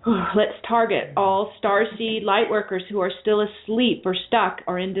 Let's target all starseed light workers who are still asleep or stuck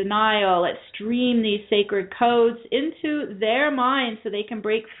or in denial. Let's stream these sacred codes into their minds so they can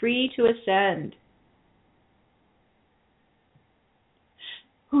break free to ascend.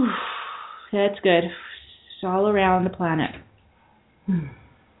 That's good. It's all around the planet.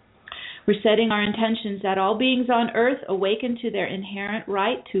 We're setting our intentions that all beings on Earth awaken to their inherent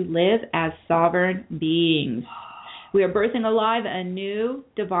right to live as sovereign beings. We are birthing alive a new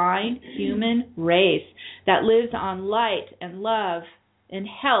divine human race that lives on light and love, in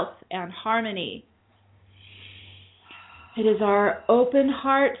health and harmony. It is our open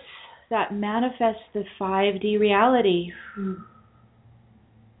hearts that manifest the 5D reality.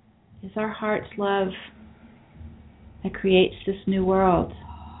 It's our heart's love that creates this new world.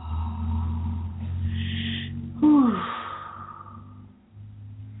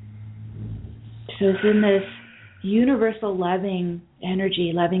 So it's in this universal loving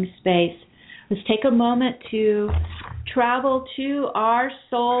energy, loving space. Let's take a moment to travel to our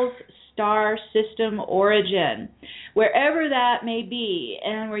soul's star system origin, wherever that may be.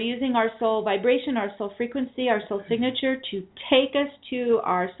 And we're using our soul vibration, our soul frequency, our soul signature to take us to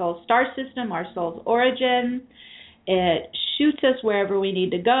our soul star system, our soul's origin. It shoots us wherever we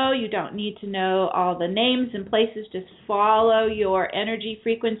need to go. You don't need to know all the names and places. Just follow your energy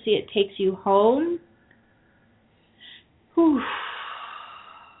frequency. It takes you home. Whew.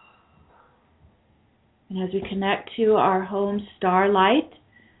 And as we connect to our home starlight,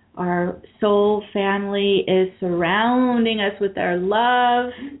 our soul family is surrounding us with their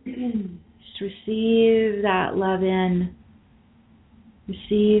love. Just receive that love in.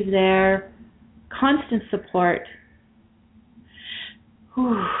 Receive their constant support.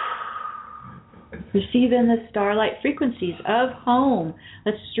 Whew. Receive in the starlight frequencies of home.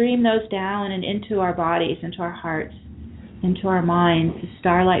 Let's stream those down and into our bodies, into our hearts, into our minds, the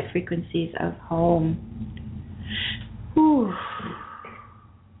starlight frequencies of home. Whew.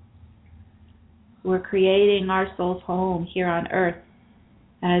 We're creating our soul's home here on Earth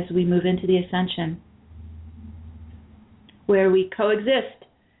as we move into the Ascension, where we coexist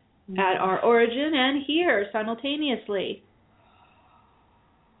at our origin and here simultaneously.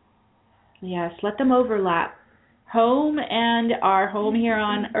 Yes, let them overlap. Home and our home here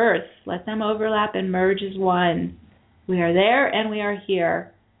on Earth, let them overlap and merge as one. We are there and we are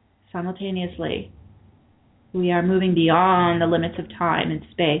here simultaneously. We are moving beyond the limits of time and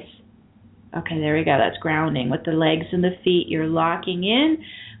space. Okay, there we go. That's grounding. With the legs and the feet, you're locking in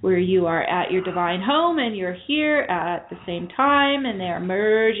where you are at your divine home and you're here at the same time, and they are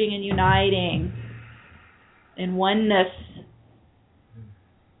merging and uniting in oneness.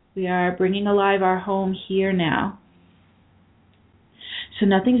 We are bringing alive our home here now. So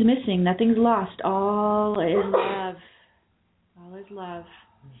nothing's missing, nothing's lost. All is love. All is love.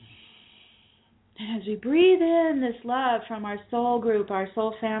 And as we breathe in this love from our soul group, our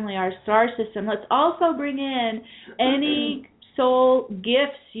soul family, our star system, let's also bring in any soul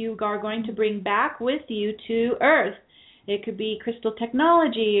gifts you are going to bring back with you to Earth. It could be crystal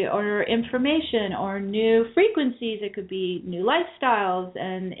technology or information or new frequencies. It could be new lifestyles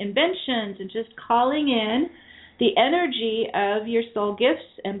and inventions, and just calling in the energy of your soul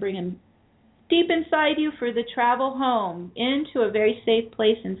gifts and bring them deep inside you for the travel home into a very safe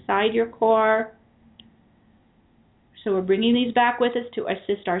place inside your core. So we're bringing these back with us to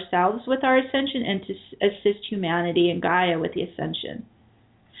assist ourselves with our ascension and to assist humanity and Gaia with the ascension.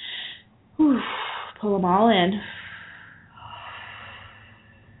 Whew. Pull them all in.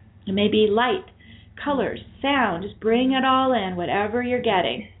 It may be light, colors, sound. Just bring it all in, whatever you're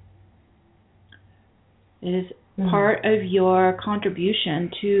getting. It is part of your contribution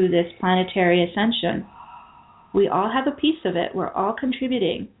to this planetary ascension. We all have a piece of it. We're all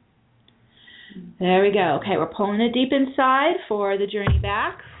contributing. There we go. Okay, we're pulling it deep inside for the journey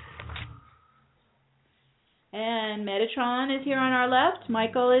back. And Metatron is here on our left.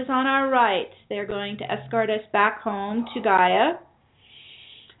 Michael is on our right. They're going to escort us back home to Gaia.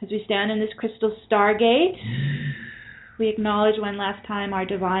 As we stand in this crystal stargate, we acknowledge one last time our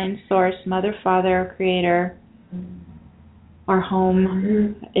divine source, Mother, Father, Creator, our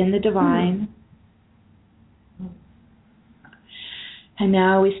home in the divine. And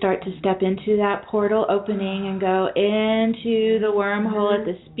now we start to step into that portal opening and go into the wormhole at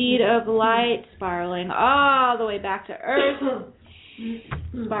the speed of light, spiraling all the way back to Earth,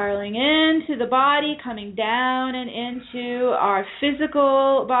 spiraling into the body, coming down and into our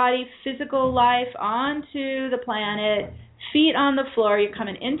physical body, physical life, onto the planet, feet on the floor. You're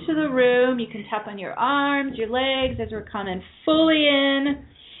coming into the room. You can tap on your arms, your legs as we're coming fully in,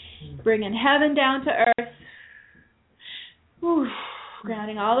 bringing heaven down to Earth. Whew.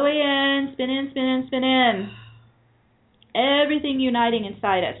 Grounding all the way in, spin in, spin in, spin in. Everything uniting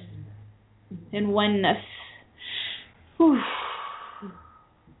inside us in oneness. Whew.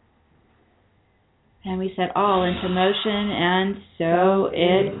 And we set all into motion, and so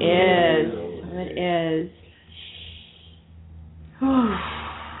it is. So it is. Whew.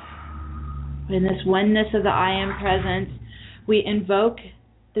 In this oneness of the I Am presence, we invoke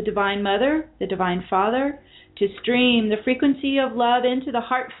the Divine Mother, the Divine Father, to stream the frequency of love into the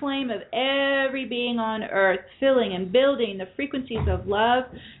heart flame of every being on earth, filling and building the frequencies of love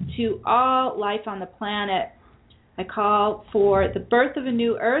to all life on the planet. I call for the birth of a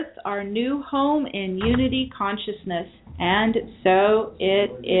new earth, our new home in unity consciousness, and so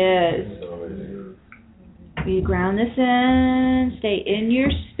it is. We ground this in, stay in your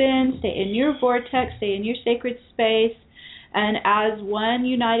spin, stay in your vortex, stay in your sacred space, and as one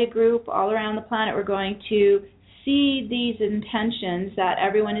united group all around the planet, we're going to see these intentions that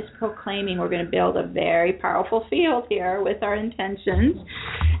everyone is proclaiming. We're going to build a very powerful field here with our intentions.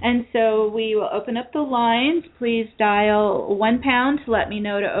 And so we will open up the lines. Please dial £1 to let me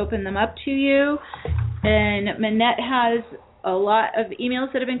know to open them up to you. And Manette has a lot of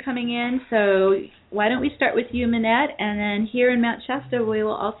emails that have been coming in, so why don't we start with you, Manette, and then here in Mount Shasta we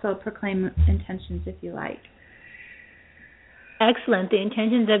will also proclaim intentions if you like. Excellent. The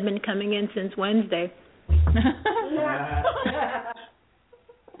intentions have been coming in since Wednesday.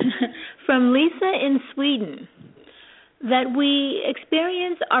 From Lisa in Sweden, that we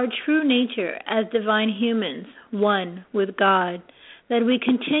experience our true nature as divine humans, one with God, that we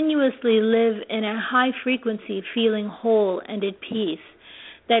continuously live in a high frequency, feeling whole and at peace,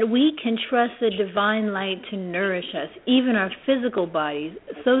 that we can trust the divine light to nourish us, even our physical bodies,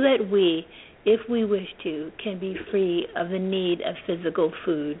 so that we, if we wish to, can be free of the need of physical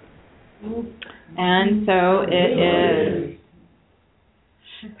food. And so it is.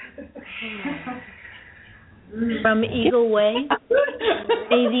 From Eagle Way,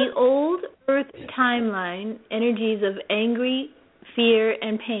 may the old earth timeline, energies of angry, fear,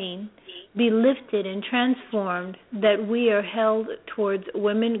 and pain be lifted and transformed, that we are held towards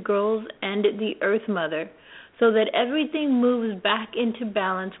women, girls, and the Earth Mother, so that everything moves back into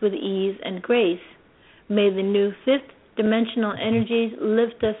balance with ease and grace. May the new fifth dimensional energies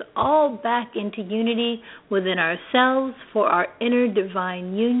lift us all back into unity within ourselves for our inner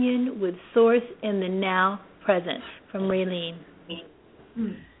divine union with Source in the now present. From Raylene.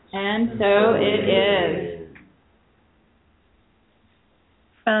 And so it is.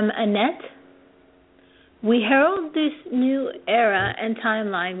 From Annette, we herald this new era and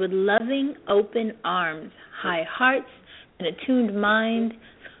timeline with loving, open arms, high hearts, an attuned mind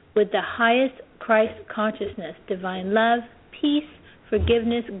with the highest Christ consciousness, divine love, peace,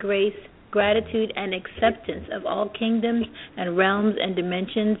 forgiveness, grace, gratitude, and acceptance of all kingdoms and realms and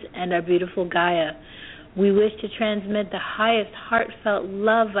dimensions and our beautiful Gaia. We wish to transmit the highest heartfelt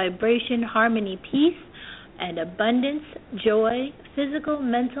love, vibration, harmony, peace, and abundance, joy, physical,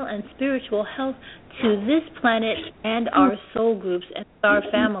 mental, and spiritual health to this planet and our soul groups and star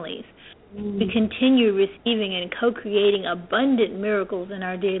families. We continue receiving and co-creating abundant miracles in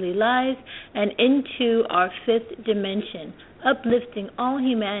our daily lives and into our fifth dimension, uplifting all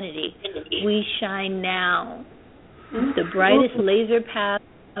humanity. We shine now, the brightest laser path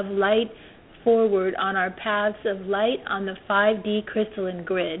of light forward on our paths of light on the 5D crystalline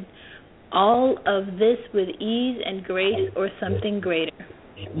grid. All of this with ease and grace or something greater.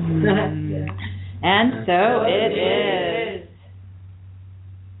 And so it is.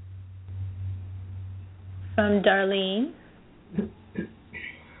 From Darlene,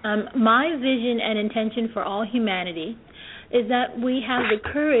 my vision and intention for all humanity is that we have the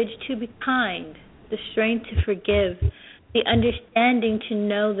courage to be kind, the strength to forgive, the understanding to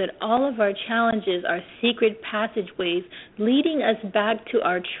know that all of our challenges are secret passageways leading us back to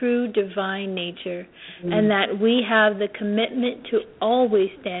our true divine nature, and that we have the commitment to always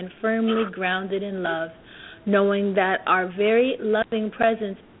stand firmly grounded in love, knowing that our very loving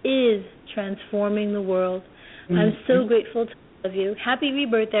presence is transforming the world. I'm so grateful to all of you. Happy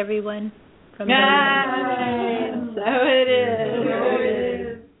rebirth, everyone. From So it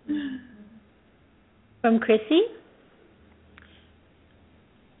is. From Chrissy.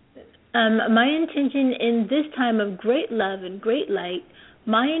 My intention in this time of great love and great light,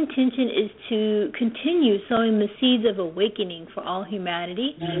 my intention is to continue sowing the seeds of awakening for all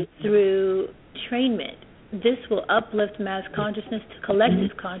humanity through trainment. This will uplift mass consciousness to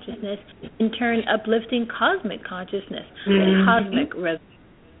collective consciousness, in turn uplifting cosmic consciousness and cosmic resonance.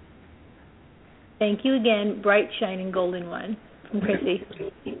 Thank you again, bright, shining, golden one. From Chrissy.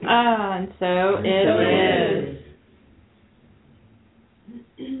 And so it is.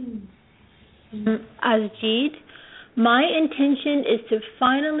 Asjid, my intention is to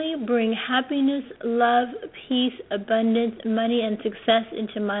finally bring happiness, love, peace, abundance, money, and success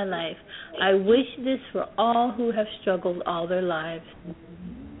into my life. I wish this for all who have struggled all their lives.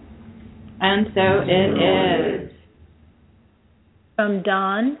 And so it is. From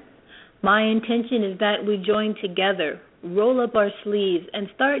Dawn, my intention is that we join together, roll up our sleeves, and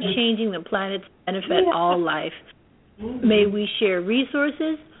start changing the planet to benefit all life. May we share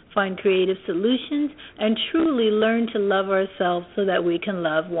resources, find creative solutions, and truly learn to love ourselves so that we can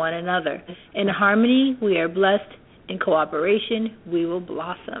love one another. In harmony, we are blessed. In cooperation, we will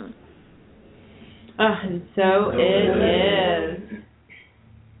blossom. And so it is.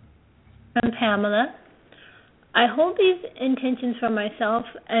 From Pamela, I hold these intentions for myself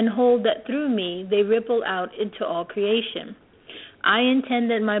and hold that through me they ripple out into all creation. I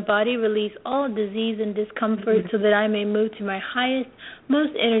intend that my body release all disease and discomfort so that I may move to my highest,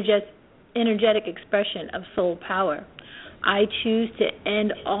 most energetic expression of soul power. I choose to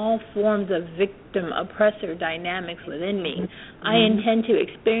end all forms of victim-oppressor dynamics within me. I intend to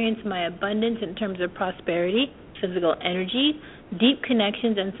experience my abundance in terms of prosperity, physical energy, deep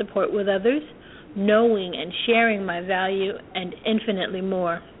connections and support with others, knowing and sharing my value, and infinitely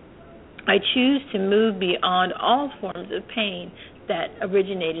more. I choose to move beyond all forms of pain that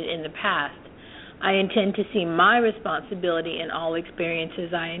originated in the past. I intend to see my responsibility in all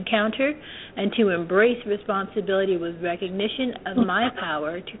experiences I encounter and to embrace responsibility with recognition of my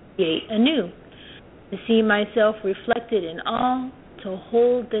power to create anew, to see myself reflected in all, to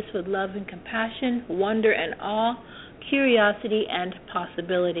hold this with love and compassion, wonder and awe, curiosity and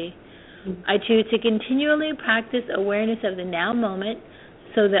possibility. I choose to continually practice awareness of the now moment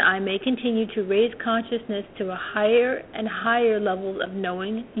so that I may continue to raise consciousness to a higher and higher levels of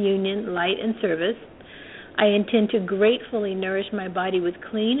knowing, union, light, and service. I intend to gratefully nourish my body with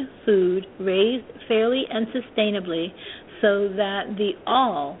clean food, raised fairly and sustainably, so that the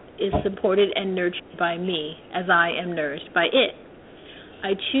all is supported and nurtured by me as I am nourished by it.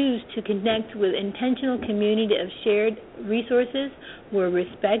 I choose to connect with intentional community of shared resources where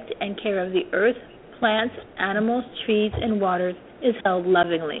respect and care of the earth, plants, animals, trees, and waters is held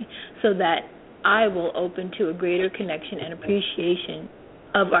lovingly, so that I will open to a greater connection and appreciation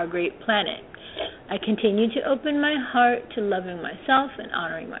of our great planet. I continue to open my heart to loving myself and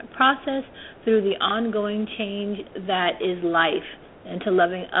honoring my process through the ongoing change that is life, and to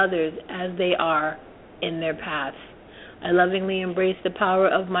loving others as they are in their paths. I lovingly embrace the power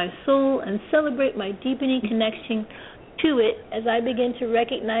of my soul and celebrate my deepening connection to it as I begin to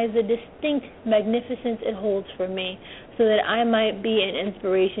recognize the distinct magnificence it holds for me, so that I might be an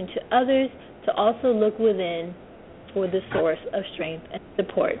inspiration to others to also look within for the source of strength and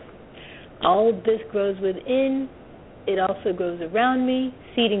support. All this grows within, it also grows around me,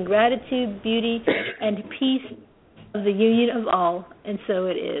 seeding gratitude, beauty, and peace of the union of all, and so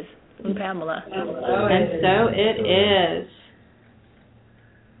it is. From Pamela. And so it is.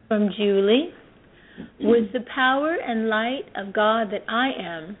 From Julie. With the power and light of God that I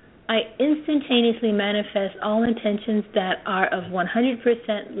am, I instantaneously manifest all intentions that are of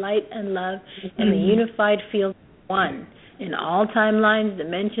 100% light and love in the unified field of one, in all timelines,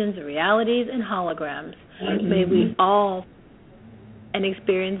 dimensions, realities, and holograms. May we all and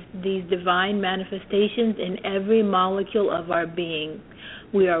experience these divine manifestations in every molecule of our being.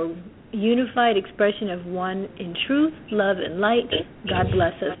 We are unified expression of one in truth, love, and light. God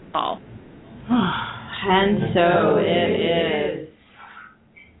bless us all. And so it is.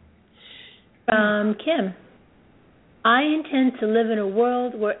 From Kim. I intend to live in a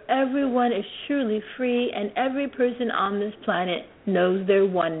world where everyone is truly free and every person on this planet knows their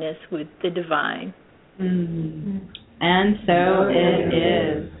oneness with the divine. And so it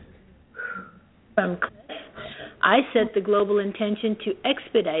is. From Cliff. I set the global intention to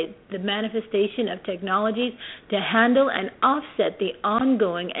expedite the manifestation of technologies to handle and offset the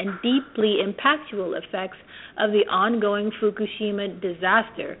ongoing and deeply impactful effects of the ongoing Fukushima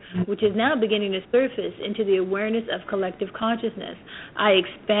disaster, which is now beginning to surface into the awareness of collective consciousness. I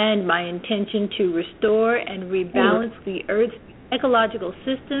expand my intention to restore and rebalance the Earth's ecological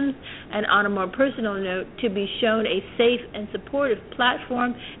systems, and on a more personal note, to be shown a safe and supportive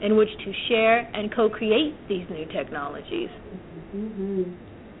platform in which to share and co-create these new technologies.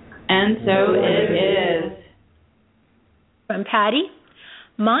 And so it is. From Patty,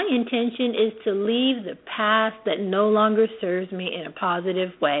 my intention is to leave the past that no longer serves me in a positive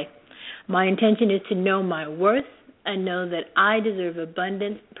way. My intention is to know my worth and know that I deserve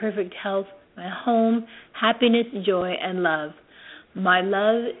abundance, perfect health, my home, happiness, joy, and love. My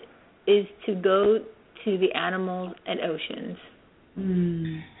love is to go to the animals and oceans.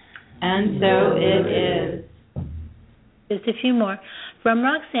 And so it is. Just a few more. From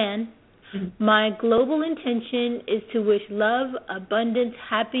Roxanne, my global intention is to wish love, abundance,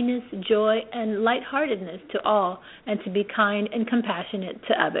 happiness, joy, and lightheartedness to all, and to be kind and compassionate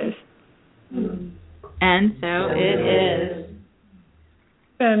to others. And so it is.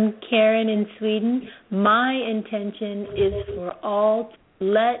 From Karen in Sweden, my intention is for all to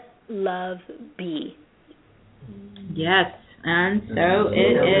let love be. Yes, and so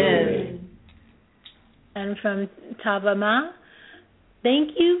it is. And from Tavama,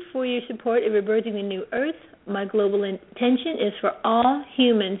 thank you for your support in rebirthing the new earth. My global intention is for all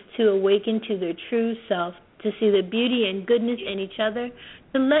humans to awaken to their true self, to see the beauty and goodness in each other,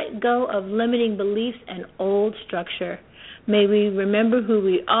 to let go of limiting beliefs and old structure. May we remember who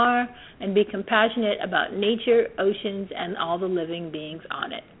we are and be compassionate about nature, oceans, and all the living beings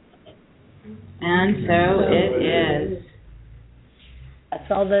on it. And so it is. That's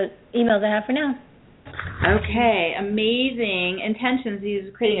all the emails I have for now. Okay, amazing intentions. These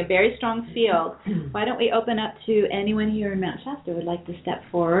are creating a very strong field. Why don't we open up to anyone here in Mount Shasta who would like to step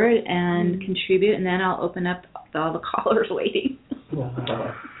forward and contribute, and then I'll open up to all the callers waiting.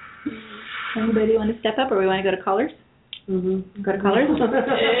 Anybody want to step up, or we want to go to callers? Mm-hmm. Go to callers?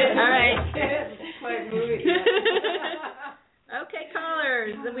 All right. Okay,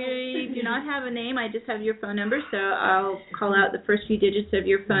 callers. We do not have a name. I just have your phone number, so I'll call out the first few digits of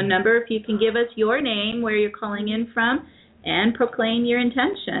your phone number. If you can give us your name, where you're calling in from, and proclaim your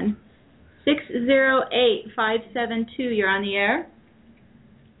intention. 608-572. You're on the air.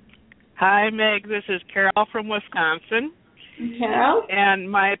 Hi, Meg. This is Carol from Wisconsin. Carol? And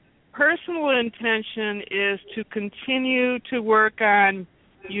my personal intention is to continue to work on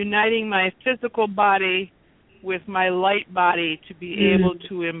uniting my physical body with my light body to be able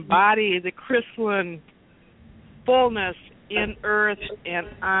to embody the crystalline fullness in Earth and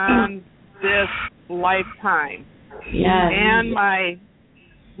on this lifetime. Yes. And my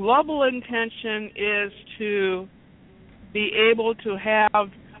global intention is to be able to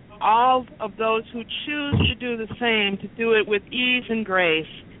have all of those who choose to do the same, to do it with ease and grace,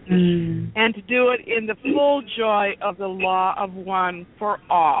 and to do it in the full joy of the law of one for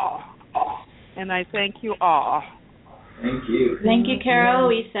all. And I thank you all. Thank you. Thank you, Carol.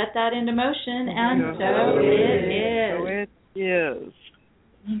 We set that into motion, and so it is. So it is.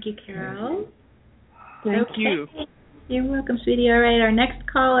 Thank you, Carol. Thank you. You're welcome, sweetie. All right, our next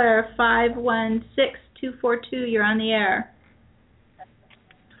caller, 516242. You're on the air.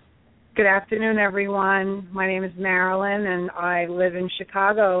 Good afternoon, everyone. My name is Marilyn, and I live in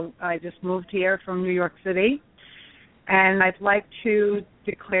Chicago. I just moved here from New York City. And I'd like to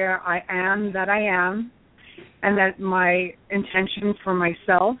declare I am that I am, and that my intention for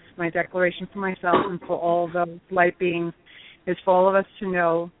myself, my declaration for myself and for all those light beings is for all of us to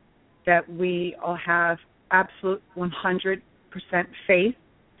know that we all have absolute 100% faith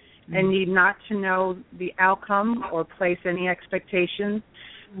and need not to know the outcome or place any expectations,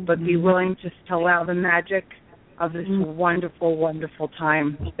 but be willing just to allow the magic of this wonderful, wonderful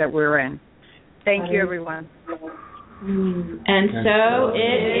time that we're in. Thank you, everyone. And so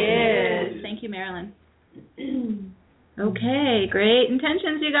it is. Thank you, Marilyn. Okay, great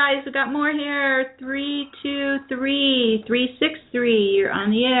intentions, you guys. We've got more here. 323-363. You're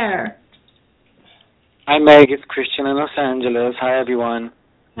on the air. Hi, Meg. It's Christian in Los Angeles. Hi, everyone.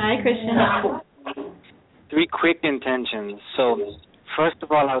 Hi, Christian. 3 quick intentions. So, first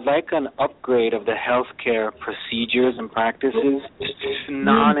of all, I would like an upgrade of the healthcare procedures and practices to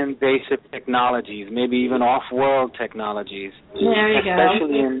non-invasive technologies, maybe even off-world technologies. There you go.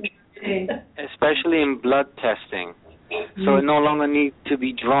 Especially in blood testing. So it no longer needs to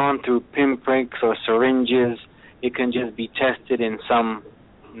be drawn through pinpricks or syringes. It can just be tested in some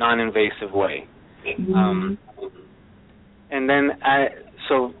non-invasive way. And then,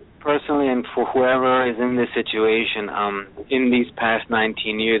 so personally, and for whoever is in this situation, in these past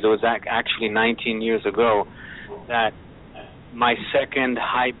 19 years, it was actually 19 years ago that my second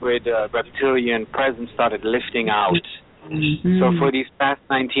hybrid reptilian presence started lifting out. So for these past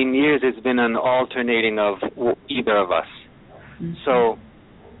 19 years, it's been an alternating of either of us. So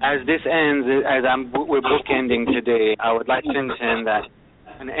as this ends, we're bookending today, I would like to intend that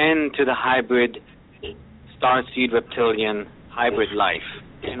an end to the hybrid starseed reptilian hybrid life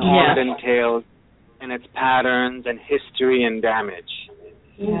and all it entails and its patterns and history and damage.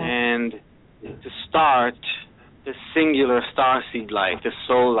 And to start the singular starseed life, the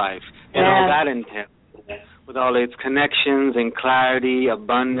soul life, and all that entails, with all its connections and clarity,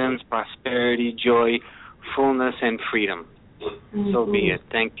 abundance, prosperity, joy, fullness, and freedom. So be it.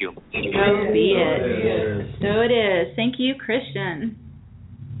 Thank you. So be it. So it is. Thank you, Christian.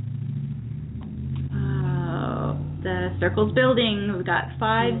 The circle's building. We've got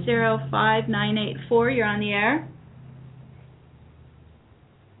 505984. You're on the air.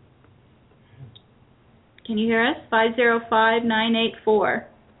 Can you hear us? 505984.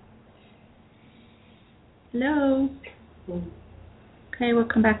 Hello. Okay, we'll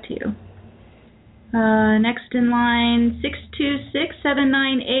come back to you. Next in line,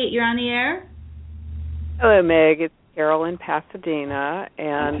 626798. You're on the air. Hello, Meg. It's Carol in Pasadena,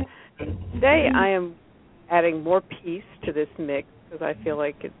 and today I am adding more peace to this mix because I feel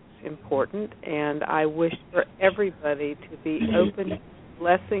like it's important, and I wish for everybody to be open to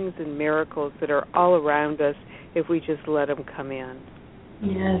blessings and miracles that are all around us if we just let them come in.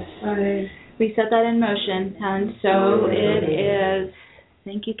 Yes. We set that in motion, and so it is.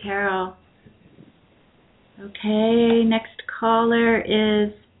 Thank you, Carol. Okay, next caller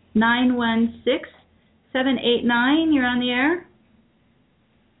is 916789. You're on the air.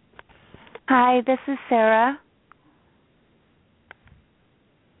 Hi, this is Sarah.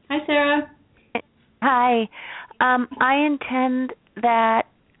 Hi, Sarah. Hi. I intend that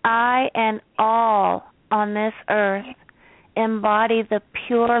I and all on this earth embody the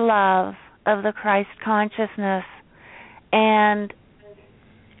pure love of the Christ consciousness and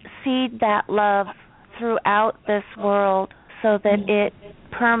seed that love throughout this world so that it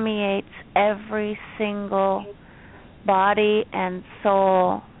permeates every single body and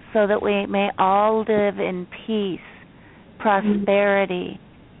soul so that we may all live in peace, prosperity,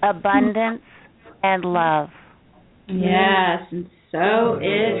 abundance, and love. Yes, and so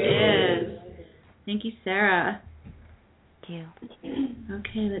it is. Thank you, Sarah. Thank you.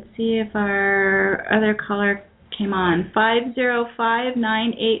 Okay, let's see if our other caller came on.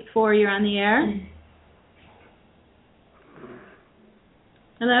 505984, you're on the air.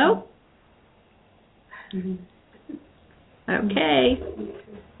 Hello? Okay.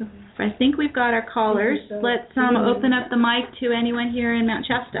 I think we've got our callers. Let's open up the mic to anyone here in Mount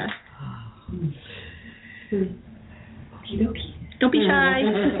Shasta. Don't be shy.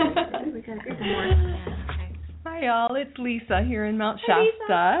 We got a couple more. Hi, all. It's Lisa here in Mount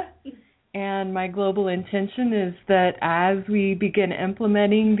Shasta. And my global intention is that as we begin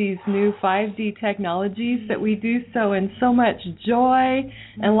implementing these new 5D technologies, that we do so in so much joy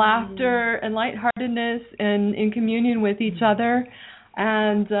and laughter and lightheartedness and in communion with each other,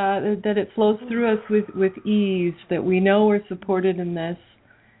 and that it flows through us with ease, that we know we're supported in this,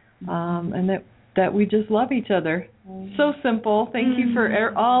 and that we just love each other. So simple. Thank you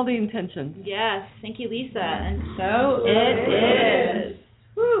for all the intentions. Yes, thank you, Lisa. And so it is.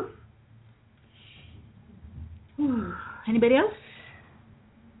 Whew. Anybody else?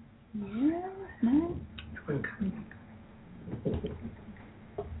 Yeah. No.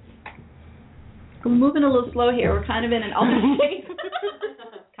 We're moving a little slow here. We're kind of in an alternate state.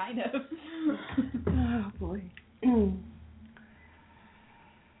 Kind of. Oh, boy.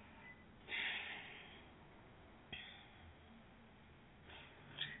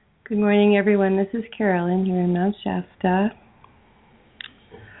 Good morning, everyone. This is Carolyn here in Mount Shasta.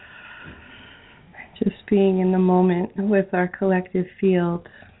 Just being in the moment with our collective field.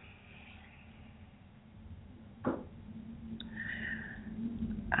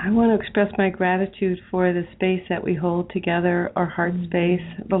 I want to express my gratitude for the space that we hold together, our heart space,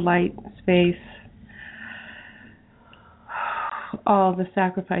 the light space, all the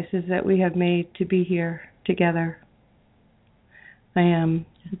sacrifices that we have made to be here together. I am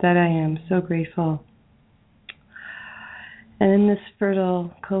so grateful. And in this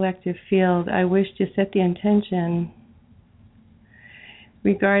fertile collective field, I wish to set the intention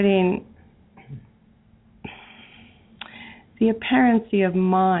regarding the apparency of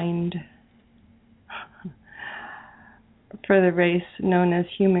mind for the race known as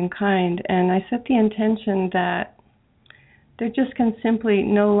humankind. And I set the intention that there just can simply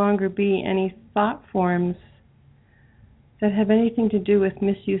no longer be any thought forms that have anything to do with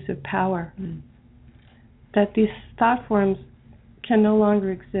misuse of power. That these thought forms can no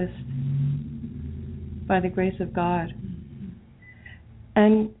longer exist by the grace of God.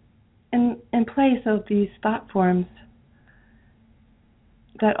 And in place of these thought forms,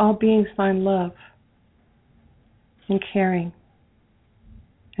 that all beings find love and caring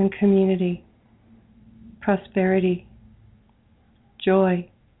and community, prosperity, joy,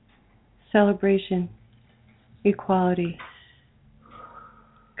 celebration, equality,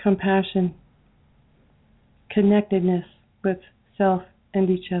 compassion, connectedness with self and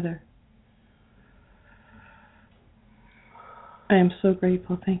each other. I am so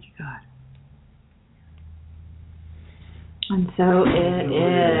grateful. Thank you, God. And so it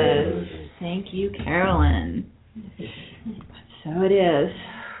is. Thank you, Carolyn. So it is.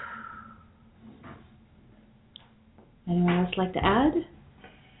 Anyone else like to add?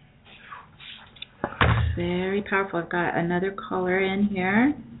 Very powerful. I've got another caller in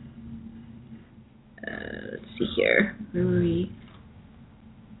here. Let's see here. Where were we?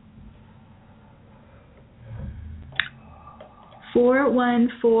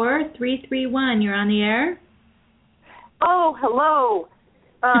 414-331. You're on the air. Oh, hello.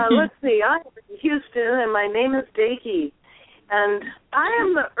 Let's see. I'm in Houston, and my name is Dakey. And I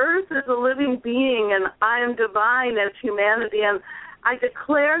am the earth as a living being, and I am divine as humanity. And I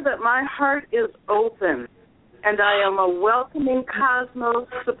declare that my heart is open, and I am a welcoming cosmos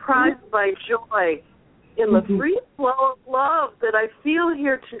surprised by joy in the free flow of love that I feel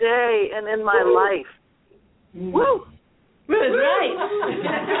here today and in my life. Woo! That's right.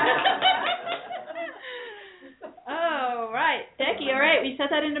 Oh, right. Becky, all right, we set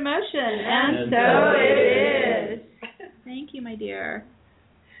that into motion. And so it is. Thank you, my dear.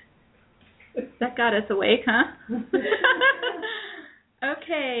 That got us awake, huh?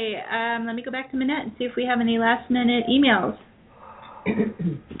 Okay, let me go back to Manette and see if we have any last-minute emails.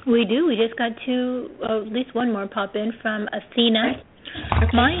 We do. We just got at least one more pop in from Athena.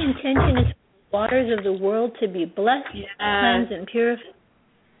 Okay. My intention is for the waters of the world to be blessed, cleansed, and purified.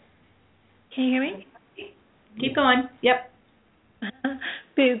 Can you hear me? Keep going. Yep.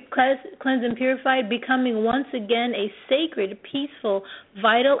 Be cleansed and purified, becoming once again a sacred, peaceful,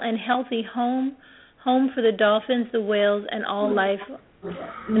 vital, and healthy home for the dolphins, the whales, and all life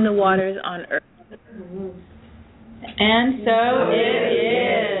in the waters on Earth. And so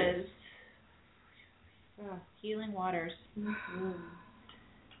it is. Oh, healing waters.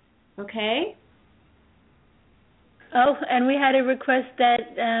 Okay. Oh, and we had a request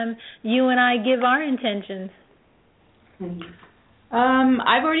that you and I give our intentions.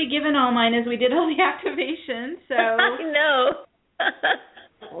 I've already given all mine as we did all the activations, so. I know.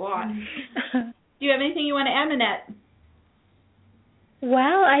 What? Do you have anything you want to add, Manette?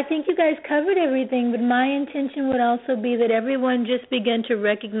 Well, I think you guys covered everything, but my intention would also be that everyone just begin to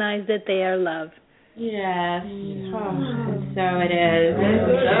recognize that they are loved. Yes. Oh, so it is.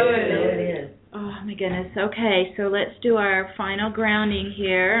 So it is. Oh, my goodness. Okay, so let's do our final grounding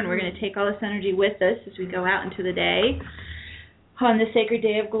here, and we're going to take all this energy with us as we go out into the day. On the sacred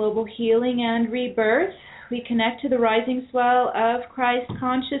day of global healing and rebirth, we connect to the rising swell of Christ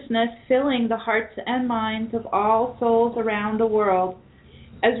consciousness, filling the hearts and minds of all souls around the world.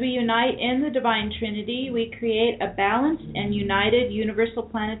 As we unite in the Divine Trinity, we create a balanced and united universal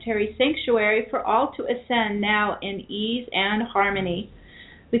planetary sanctuary for all to ascend now in ease and harmony.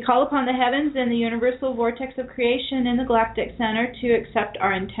 We call upon the heavens and the universal vortex of creation in the Galactic Center to accept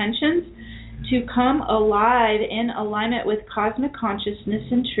our intentions, to come alive in alignment with cosmic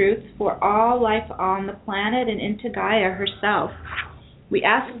consciousness and truth for all life on the planet and into Gaia herself. We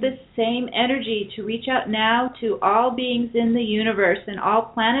ask this same energy to reach out now to all beings in the universe and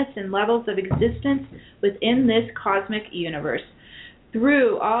all planets and levels of existence within this cosmic universe,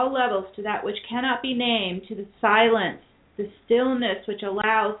 through all levels to that which cannot be named, to the silence, the stillness which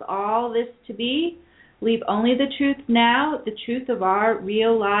allows all this to be. Leave only the truth now, the truth of our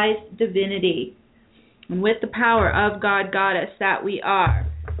realized divinity. And with the power of God, Goddess that we are,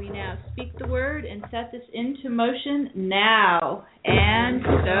 we now speak the word and set this into motion now. And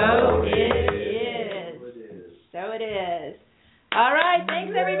so it is. So it is. All right,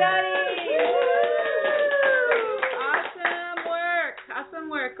 thanks everybody. Awesome work. Awesome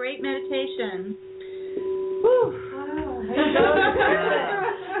work. Great meditation. Whew.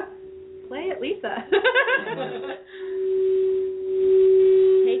 Play it, Lisa.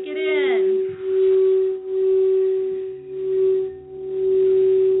 Take it in.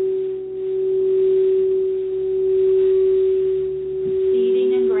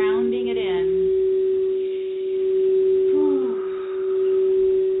 Seating and grounding it in.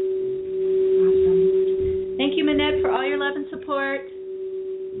 Awesome. Thank you, Manette, for all your love and support.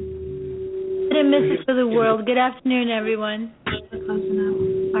 A message for the world. Good afternoon, everyone. We're close enough.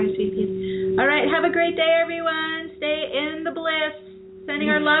 Bye, sweeties. All right, have a great day, everyone. Stay in the bliss. Sending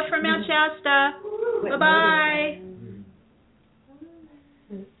our love from Mount Shasta. Bye-bye.